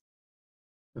 So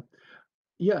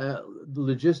Yeah, the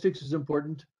logistics is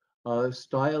important.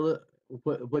 Style,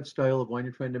 what style of wine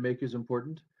you're trying to make is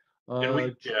important.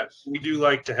 and we do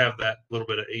like to have that little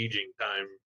bit of aging time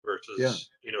versus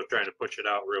trying to push it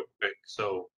out real quick.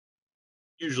 So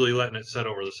usually letting it set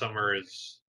over the summer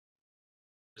is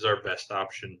our best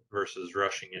option versus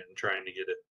rushing it and trying to get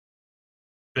it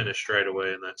finished right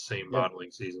away in that same bottling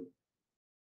season.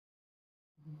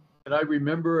 And I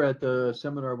remember at the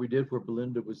seminar we did where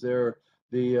Belinda was there,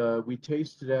 we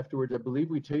tasted afterwards. I believe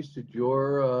we tasted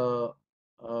your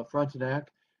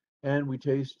Frontenac, and we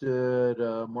tasted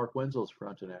Mark Wenzel's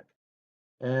Frontenac,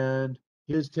 and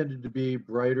his tended to be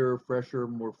brighter, fresher,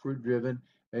 more fruit driven,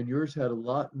 and yours had a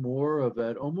lot more of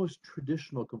that almost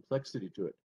traditional complexity to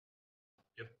it.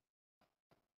 Yep.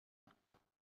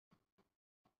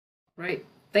 Right.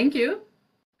 Thank you.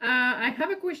 I have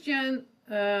a question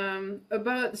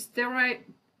about sterile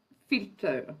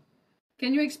filter.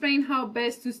 Can you explain how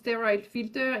best to sterile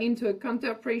filter into a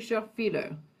counter pressure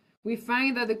filler? We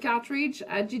find that the cartridge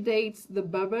agitates the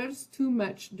bubbles too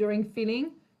much during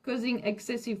filling, causing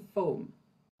excessive foam.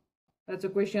 That's a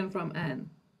question from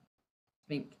Anne.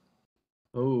 Think.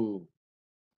 Oh,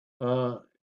 for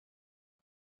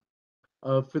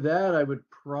that, I would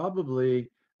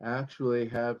probably actually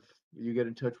have you get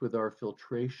in touch with our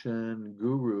filtration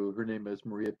guru. Her name is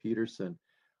Maria Peterson,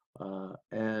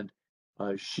 and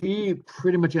she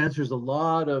pretty much answers a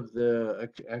lot of the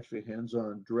actually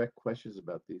hands-on direct questions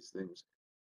about these things.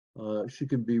 She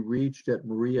can be reached at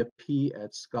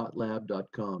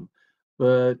mariap@scottlab.com.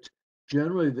 But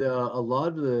generally, a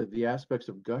lot of the aspects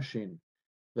of gushing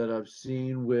that I've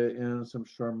seen in some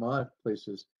Charmat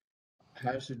places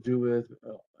has to do with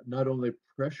not only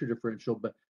pressure differential,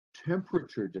 but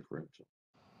temperature differential.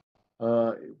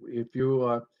 If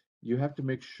you have to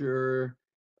make sure,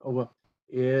 oh, well,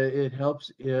 it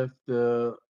helps if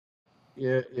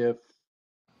if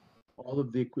all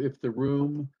of if the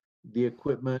room, the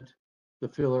equipment, the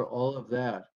filler, all of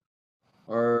that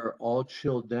are all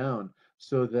chilled down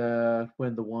so that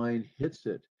when the wine hits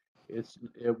it,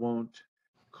 it won't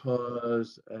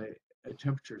cause a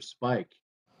temperature spike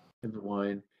in the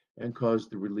wine and cause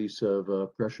the release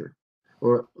of pressure.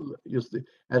 Or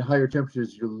at higher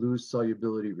temperatures, you'll lose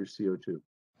solubility of your CO2.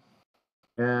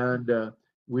 And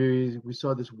we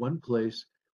saw this one place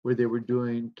where they were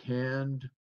doing canned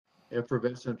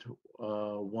effervescent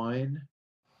wine,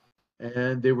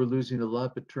 and they were losing a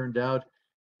lot, but turned out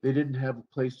they didn't have a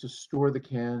place to store the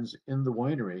cans in the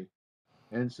winery.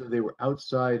 And so they were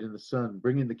outside in the sun,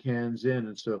 bringing the cans in.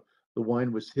 And so the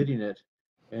wine was hitting it,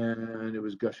 and it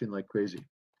was gushing like crazy.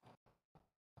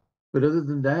 But other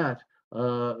than that,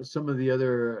 some of the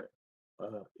other,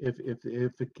 if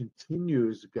it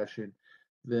continues gushing,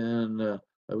 then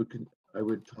I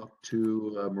would talk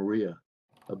to Maria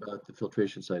about the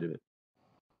filtration side of it.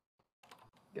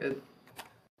 Good.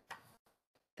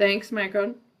 Thanks,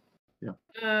 Michael. Yeah.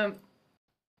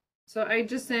 So I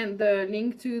just sent the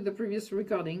link to the previous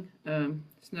recording.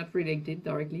 It's not related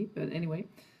directly, but anyway.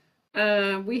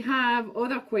 We have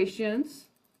other questions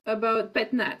about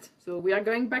pet nat. So we are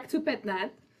going back to pet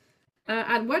nat.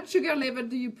 At what sugar level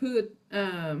do you put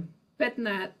pet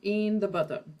nat in the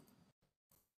bottle?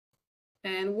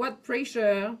 And what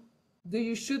pressure do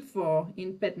you shoot for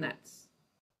in pet nats?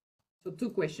 So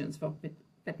 2 questions for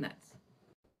pet nats.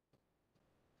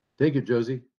 Thank you,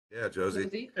 Josie. Yeah, Josie.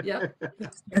 Josie? Yeah.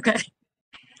 Okay.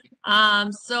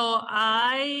 So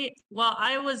I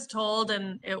was told,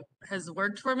 and it has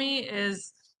worked for me,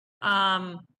 is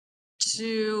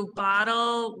to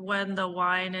bottle when the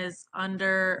wine is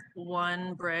under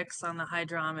 1 Brix on the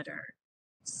hydrometer.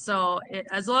 So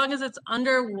as long as it's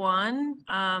under 1,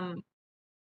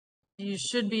 you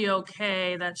should be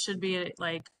okay. That should be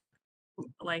like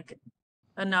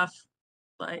enough,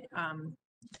 like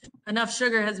enough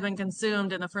sugar has been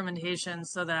consumed in the fermentation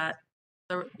so that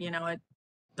the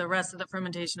rest of the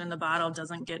fermentation in the bottle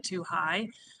doesn't get too high.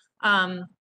 And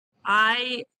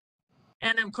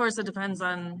of course it depends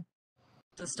on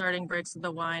the starting Brix of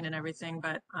the wine and everything,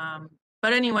 but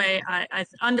anyway, I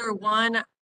under 1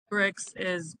 Brix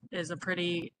is a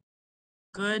pretty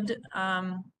good.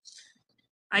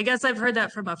 I guess I've heard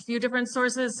that from a few different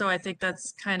sources, so I think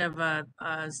that's kind of a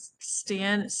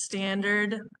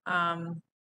standard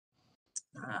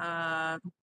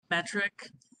metric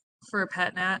for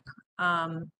pet nat.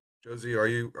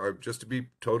 Josie, just to be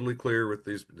totally clear with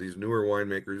these newer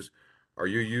winemakers, are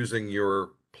you using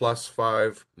your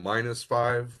 +5,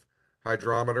 -5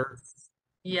 hydrometer?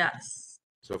 Yes.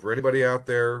 So for anybody out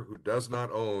there who does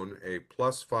not own a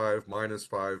 +5,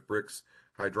 -5 Brix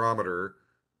hydrometer,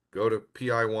 go to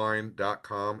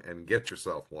piwine.com and get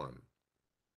yourself one.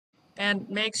 And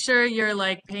make sure you're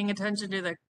like paying attention to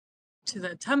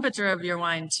the temperature of your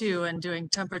wine too, and doing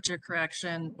temperature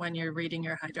correction when you're reading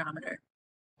your hydrometer,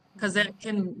 because that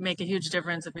can make a huge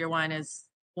difference if your wine is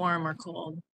warm or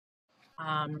cold.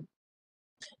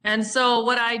 And so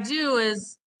what I do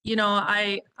is,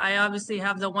 I obviously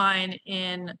have the wine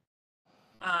in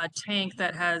a tank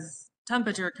that has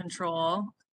temperature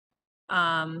control.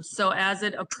 So as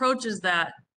it approaches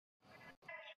that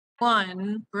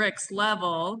 1 Brix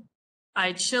level,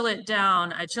 I chill it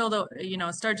down. I chill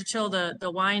start to chill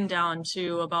the wine down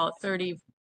to about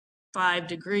 35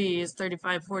 degrees,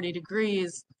 35, 40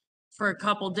 degrees for a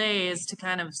couple days to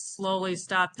kind of slowly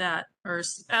stop that, or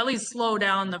at least slow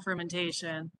down the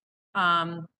fermentation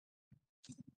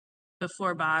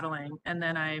before bottling. And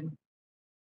then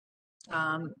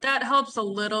that helps a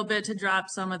little bit to drop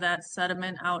some of that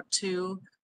sediment out too.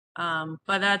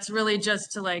 But that's really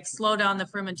just to like slow down the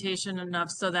fermentation enough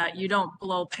so that you don't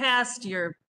blow past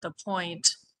the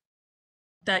point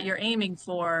that you're aiming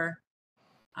for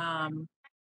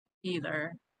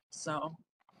either. So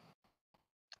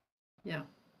Yeah.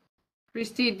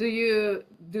 Kristy, do you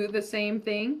do the same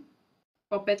thing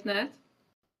for pet nat?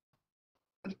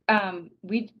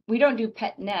 We don't do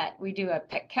pet net, we do a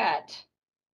piquette.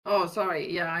 Oh,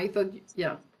 sorry. Yeah, I thought,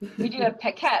 yeah. We do a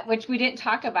piquette, which we didn't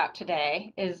talk about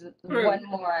today, is True. one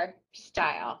more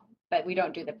style, but we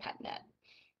don't do the pet net.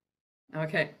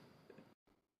 Okay.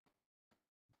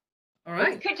 All We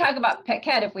right. could talk about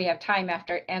piquette if we have time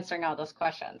after answering all those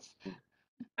questions.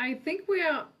 I think we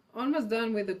are almost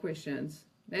done with the questions.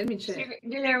 Let me check.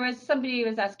 There was somebody who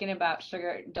was asking about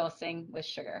sugar dosing with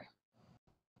sugar.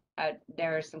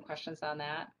 There are some questions on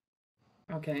that.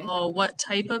 Okay. Oh, what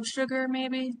type of sugar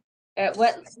maybe? At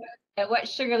what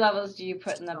sugar levels do you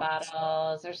put in the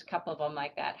bottles? There's a couple of them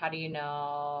like that. How do you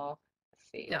know?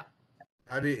 Let's see. Yeah.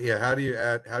 How do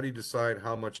you decide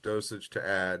how much dosage to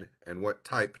add and what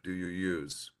type do you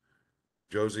use?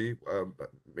 Josie,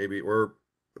 maybe, or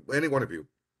any one of you.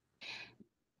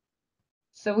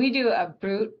 So we do a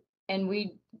brut, and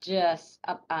we just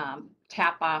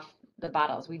tap off the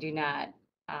bottles. We do not,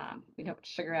 we don't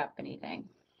sugar up anything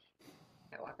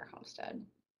at Walker Homestead.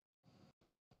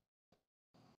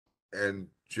 And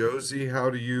Josie, how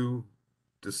do you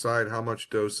decide how much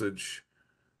dosage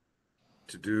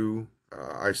to do?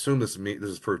 I assume this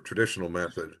is for traditional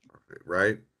method,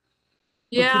 right?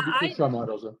 Yeah,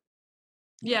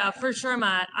 Yeah, for sure,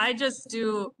 Matt. I just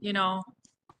do,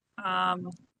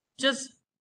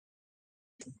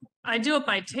 I do it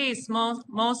by taste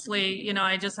mostly.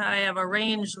 I have a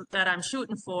range that I'm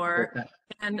shooting for.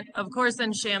 And of course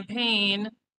in Champagne,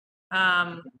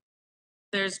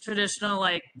 there's traditional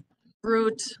like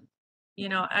brut,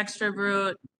 extra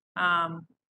brut,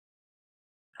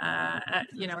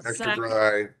 Extra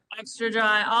dry. extra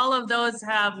dry. All of those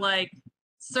have like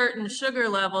certain sugar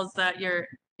levels that you're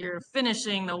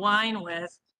finishing the wine with.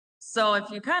 So if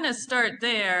you kind of start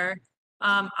there,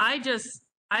 I just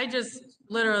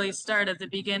literally start at the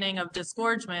beginning of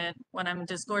disgorgement when I'm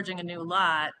disgorging a new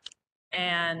lot,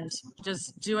 and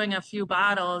just doing a few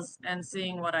bottles and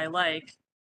seeing what I like,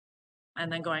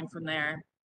 and then going from there.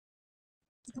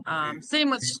 Same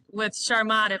with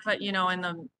Charmat. If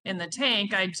in the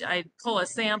tank, I pull a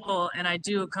sample and I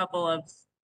do a couple of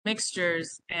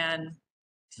mixtures and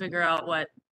figure out what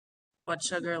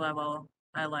sugar level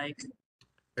I like.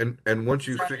 And once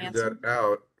you Does that figure answer? that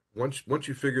out, once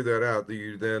you figure that out,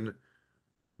 you then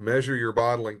measure your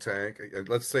bottling tank. And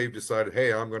let's say you've decided,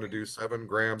 hey, I'm going to do 7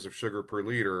 grams of sugar per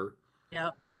liter,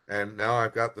 Yep. and now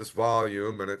I've got this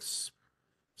volume, and it's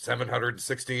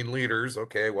 716 liters.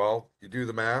 Okay, well, you do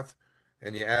the math,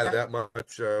 and you add that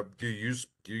much. Do you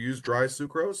use dry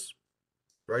sucrose,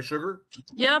 dry sugar?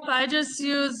 Yep, I just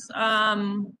use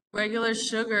regular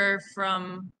sugar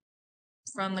from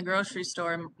the grocery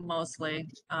store mostly.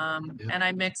 And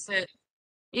I mix it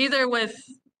either with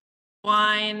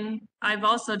wine. I've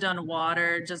also done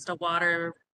water, just a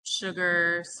water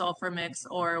sugar sulfur mix,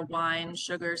 or wine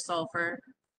sugar sulfur.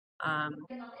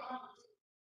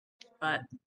 But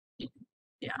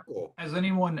yeah. Cool. Has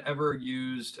anyone ever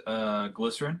used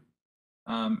glycerin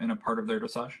in a part of their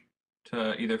dosage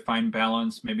to either find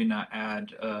balance, maybe not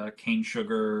add cane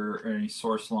sugar or any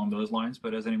source along those lines?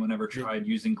 But has anyone ever tried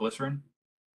using glycerin?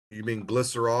 You mean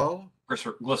glycerol?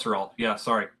 Glycerol. Yeah,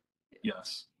 sorry.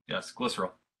 Yes,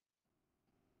 glycerol.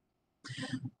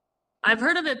 I've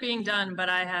heard of it being done, but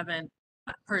I haven't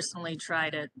personally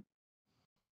tried it.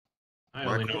 I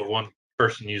only know one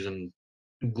person using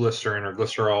glycerin or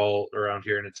glycerol around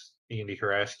here, and it's Andy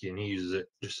Haraski, and he uses it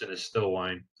just in his still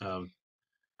wine. I'm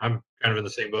kind of in the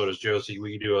same boat as Josie.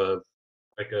 We do a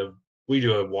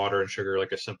water and sugar,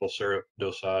 like a simple syrup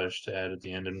dosage to add at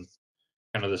the end, and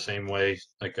kind of the same way,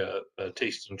 like a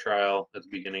tasting trial at the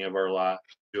beginning of our lot.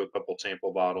 Do a couple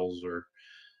sample bottles, or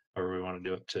however we want to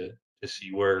do it, to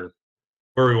see where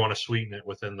we want to sweeten it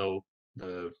within the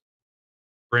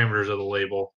parameters of the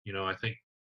label. I think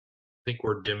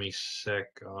we're demi-sec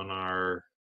on our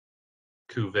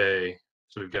cuvee,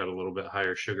 so we've got a little bit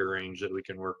higher sugar range that we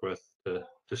can work with to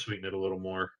sweeten it a little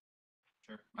more.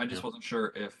 Sure. I just wasn't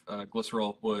sure if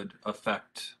glycerol would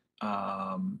affect,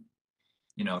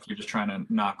 if you're just trying to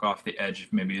knock off the edge,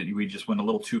 if maybe we just went a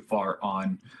little too far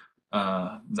on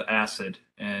the acid,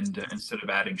 and instead of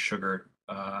adding sugar,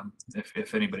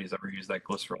 if anybody's ever used that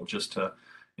glycerol, just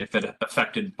if it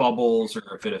affected bubbles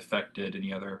or if it affected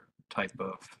any other type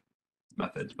of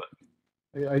methods. But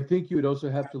I think you would also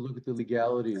have to look at the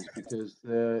legalities, because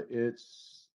the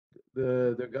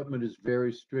government is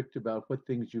very strict about what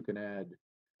things you can add.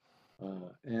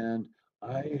 And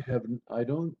I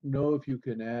don't know if you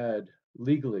can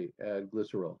legally add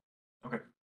glycerol. okay.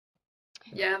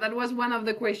 Yeah, that was one of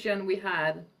the questions we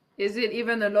had. Is it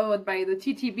even allowed by the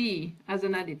TTB as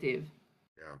an additive?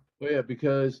 Yeah. Well, yeah,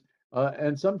 because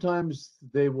and sometimes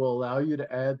they will allow you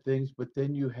to add things, but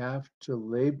then you have to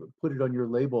put it on your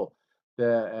label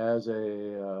that as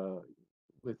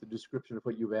with the description of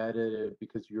what you've added,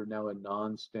 because you're now a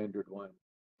non-standard wine.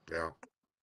 Yeah.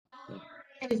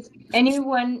 Is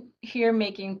anyone here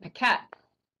making piquette?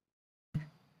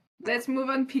 Let's move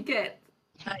on, Piquet.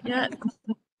 Not yet.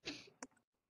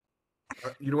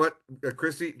 You know what,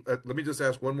 Kristy, let me just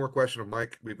ask one more question of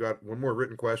Mike. We've got one more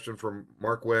written question from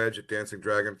Mark Wedge at Dancing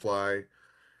Dragonfly.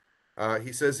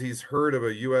 He says he's heard of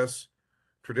a U.S.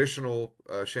 traditional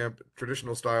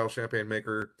style champagne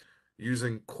maker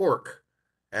using cork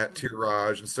at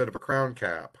tirage instead of a crown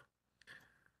cap.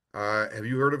 Have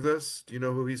you heard of this? Do you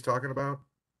know who he's talking about?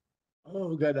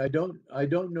 Oh God, I don't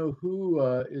know who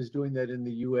is doing that in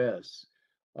the U.S.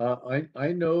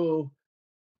 I know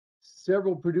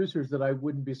several producers that I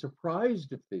wouldn't be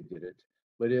surprised if they did it,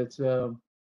 but it's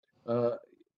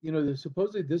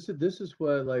supposedly this is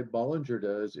what like Bollinger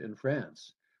does in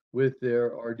France with their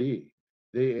RD.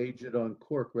 They age it on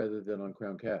cork rather than on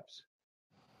crown caps.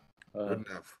 Good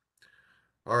enough.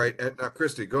 All right, and now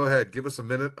Kristy, go ahead. Give us a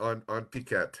minute on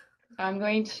Piquet. I'm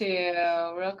going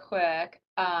to real quick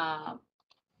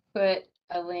put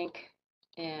a link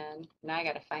in. Now I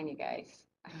got to find you guys.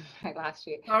 I lost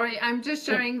you. Sorry, I'm just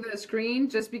sharing the screen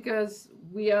just because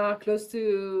we are close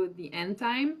to the end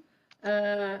time.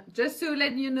 Just to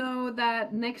let you know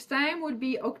that next time would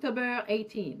be October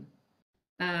 18.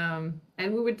 And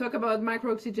we will talk about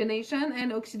micro-oxygenation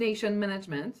and oxidation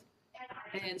management.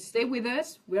 And stay with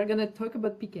us. We are going to talk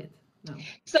about Piquet now.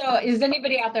 So is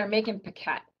anybody out there making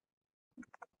piquette?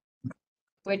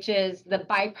 Which is the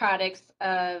byproducts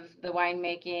of the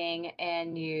winemaking,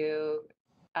 and you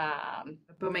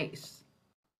Pomace.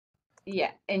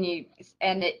 yeah, and you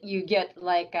get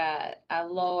like a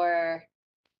lower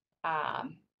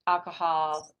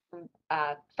alcohol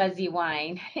fuzzy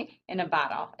wine in a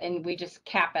bottle, and we just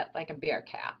cap it like a beer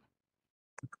cap.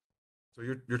 So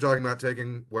you're talking about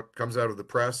taking what comes out of the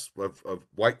press of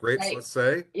white grapes, Right. let's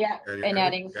say, Yeah, and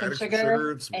adding some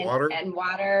sugar and some water, and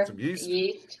water, some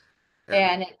yeast,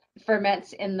 and it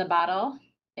ferments in the bottle,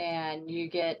 and you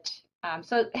get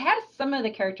so it has some of the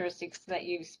characteristics that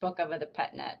you spoke of the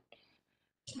pet net.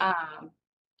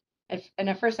 And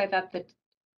at first I thought that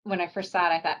when I first saw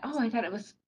it, I thought, oh, I thought it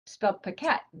was spelled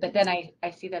Paquette, but then I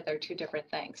see that they're two different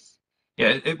things.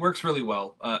 Yeah, it works really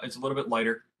well. It's a little bit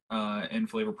lighter in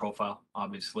flavor profile.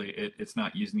 Obviously, it's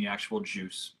not using the actual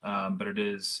juice, but it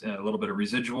is a little bit of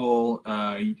residual.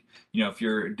 If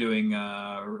you're doing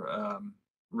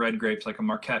red grapes like a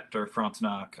Marquette or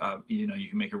Frontenac, you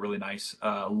can make a really nice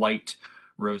light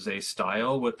rosé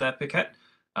style with that piquette.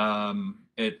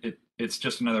 It's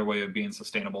just another way of being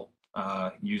sustainable,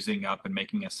 using up and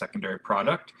making a secondary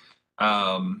product.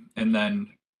 And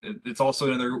then it's also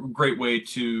another great way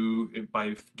to,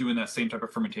 by doing that same type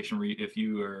of fermentation, if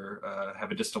you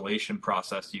have a distillation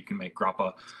process, you can make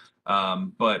grappa.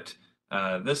 But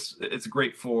it's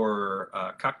great for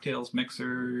cocktails,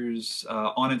 mixers,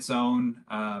 on its own.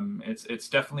 It's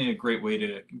definitely a great way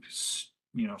to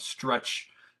stretch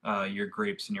your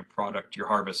grapes and your product, your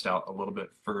harvest out a little bit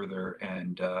further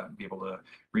and be able to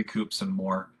recoup some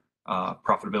more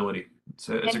profitability. It's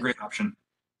a great option.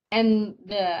 And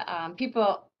the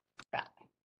people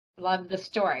love the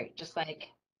story, just like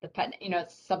the pet,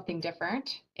 it's something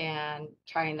different, and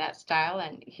trying that style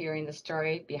and hearing the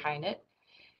story behind it.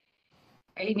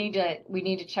 We need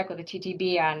to check with the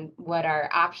TTB on what our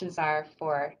options are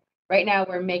for. Right now,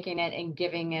 we're making it and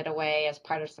giving it away as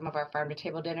part of some of our farm to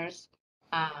table dinners.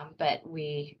 But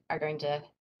we are going to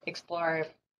explore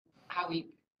how we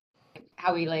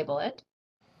label it,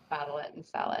 bottle it, and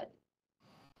sell it.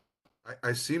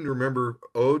 I seem to remember,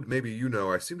 Ode, maybe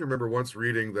I seem to remember once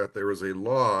reading that there was a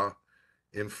law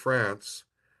in France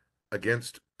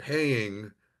against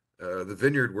paying the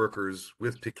vineyard workers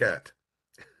with piquette.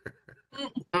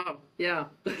 Oh, yeah.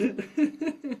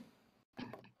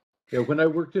 Yeah, when I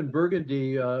worked in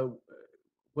Burgundy,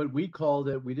 what we called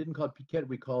it, we didn't call it piquette,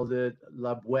 we called it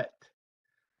la boîte,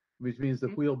 which means the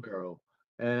wheelbarrow.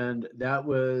 And that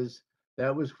was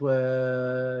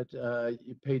what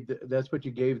you paid. That's what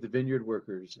you gave the vineyard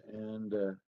workers. And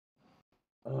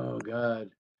oh God,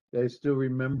 I still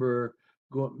remember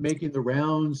making the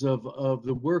rounds of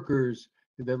the workers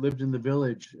that lived in the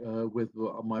village with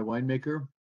my winemaker,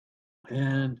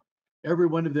 and every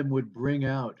one of them would bring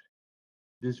out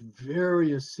this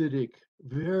very acidic,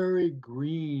 very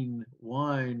green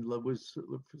wine that was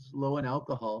low in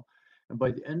alcohol. And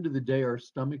by the end of the day, our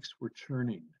stomachs were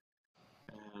churning.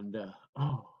 And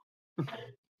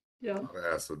Yeah.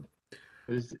 Acid.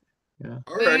 Yeah.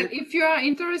 All But right. if you are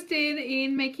interested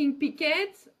in making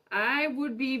piquettes, I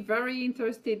would be very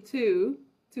interested too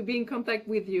to be in contact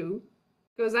with you,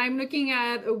 because I'm looking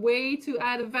at a way to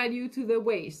add a value to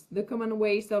the common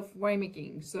waste of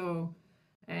winemaking. So,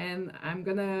 and I'm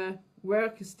gonna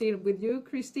work still with you,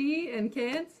 Kristy and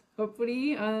Kent,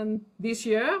 hopefully on this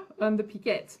year on the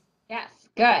piquette. Yes,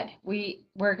 good.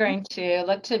 We're going to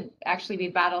look to actually be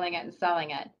bottling it and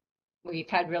selling it. We've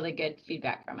had really good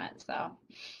feedback from it, so.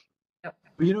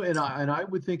 Well, and I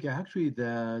would think actually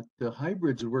that the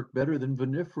hybrids would work better than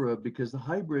vinifera, because the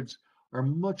hybrids are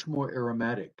much more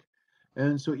aromatic.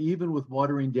 And so even with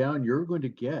watering down, you're going to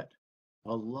get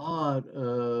a lot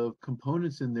of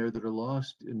components in there that are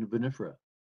lost in the vinifera.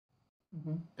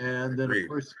 Mm-hmm. And then of Agreed.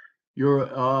 course you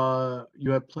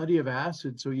have plenty of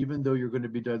acid, so even though you're going to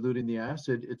be diluting the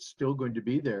acid, it's still going to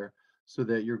be there, so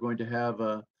that you're going to have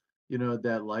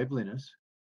that liveliness.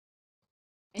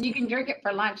 And you can drink it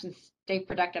for lunch and stay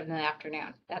productive in the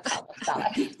afternoon. That's how we'll sell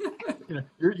it.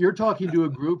 You're talking to a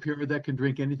group here that can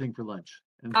drink anything for lunch.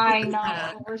 I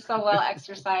know, we're so well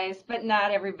exercised, but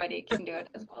not everybody can do it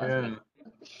as well as me.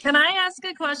 Can I ask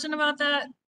a question about that?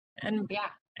 And Yeah.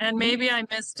 And maybe I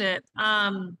missed it.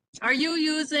 Are you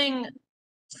using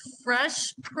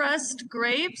fresh pressed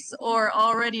grapes or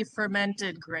already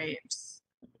fermented grapes?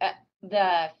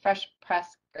 The fresh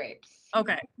pressed grapes.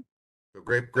 Okay. So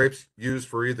grapes used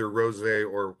for either rosé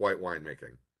or white wine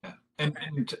making. Yeah.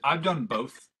 And I've done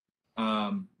both.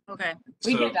 Okay.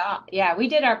 We did all, yeah, we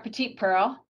did our Petite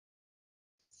Pearl.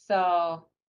 So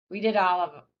we did all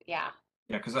of them, yeah.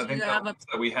 Yeah, because I think that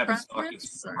we have in stock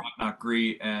is Frontenac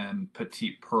Gris and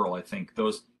Petite Pearl. I think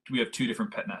we have two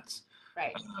different pet nets.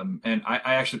 Right. And I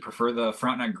actually prefer the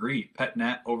Frontenac Gris pet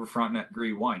net over Frontenac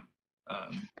Gris wine.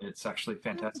 It's actually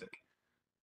fantastic.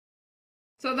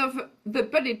 So the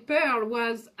Petite Pearl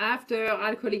was after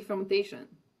alcoholic fermentation.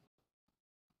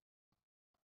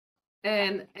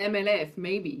 And MLF,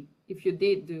 maybe, if you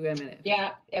did do MLF.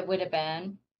 Yeah, it would have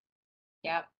been.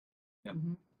 Yep. Yep.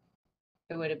 Mm-hmm.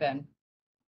 It would have been.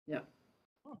 Yeah.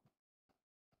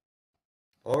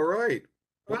 All right.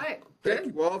 Right.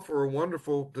 Thank you all for a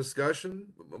wonderful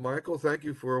discussion. Michael, thank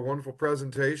you for a wonderful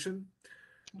presentation.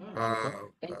 Thank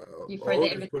you for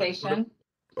the invitation.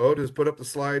 Ode has put up the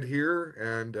slide here,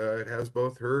 and it has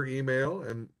both her email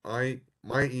and my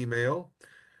email.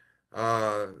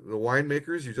 The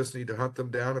winemakers, you just need to hunt them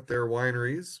down at their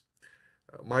wineries.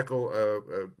 Michael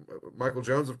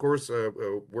Jones, of course,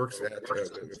 works at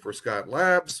for Scott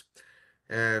Labs,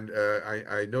 and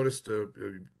I noticed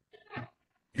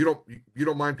you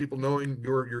don't mind people knowing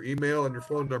your email and your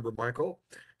phone number, Michael.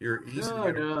 You're easy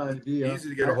easy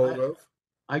to get a hold of.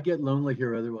 I get lonely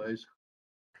here otherwise.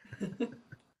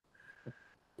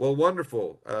 Well,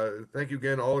 wonderful. Thank you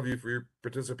again, all of you, for your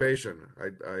participation.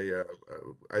 I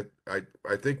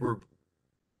think we're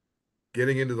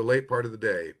getting into the late part of the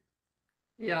day.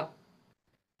 Yeah.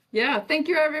 Yeah, thank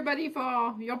you everybody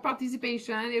for your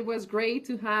participation. It was great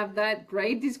to have that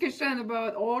great discussion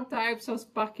about all types of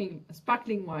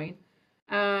sparkling wine.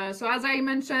 So as I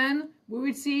mentioned, we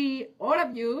will see all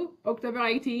of you October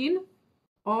 18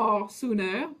 or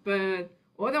sooner, but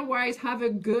otherwise have a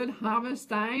good harvest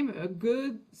time, a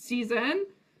good season,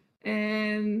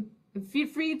 and feel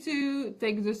free to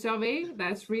take the survey.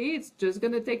 That's free. It's just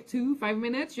gonna take 5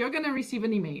 minutes. You're gonna receive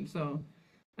an email. So,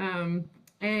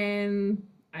 and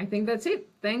I think that's it.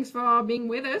 Thanks for being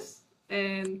with us,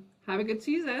 and have a good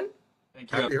season.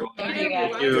 Thank you. everyone. Thank you,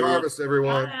 guys. Happy harvest,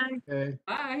 everyone. Bye. Okay.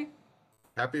 Bye.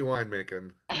 Happy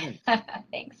winemaking.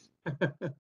 Thanks.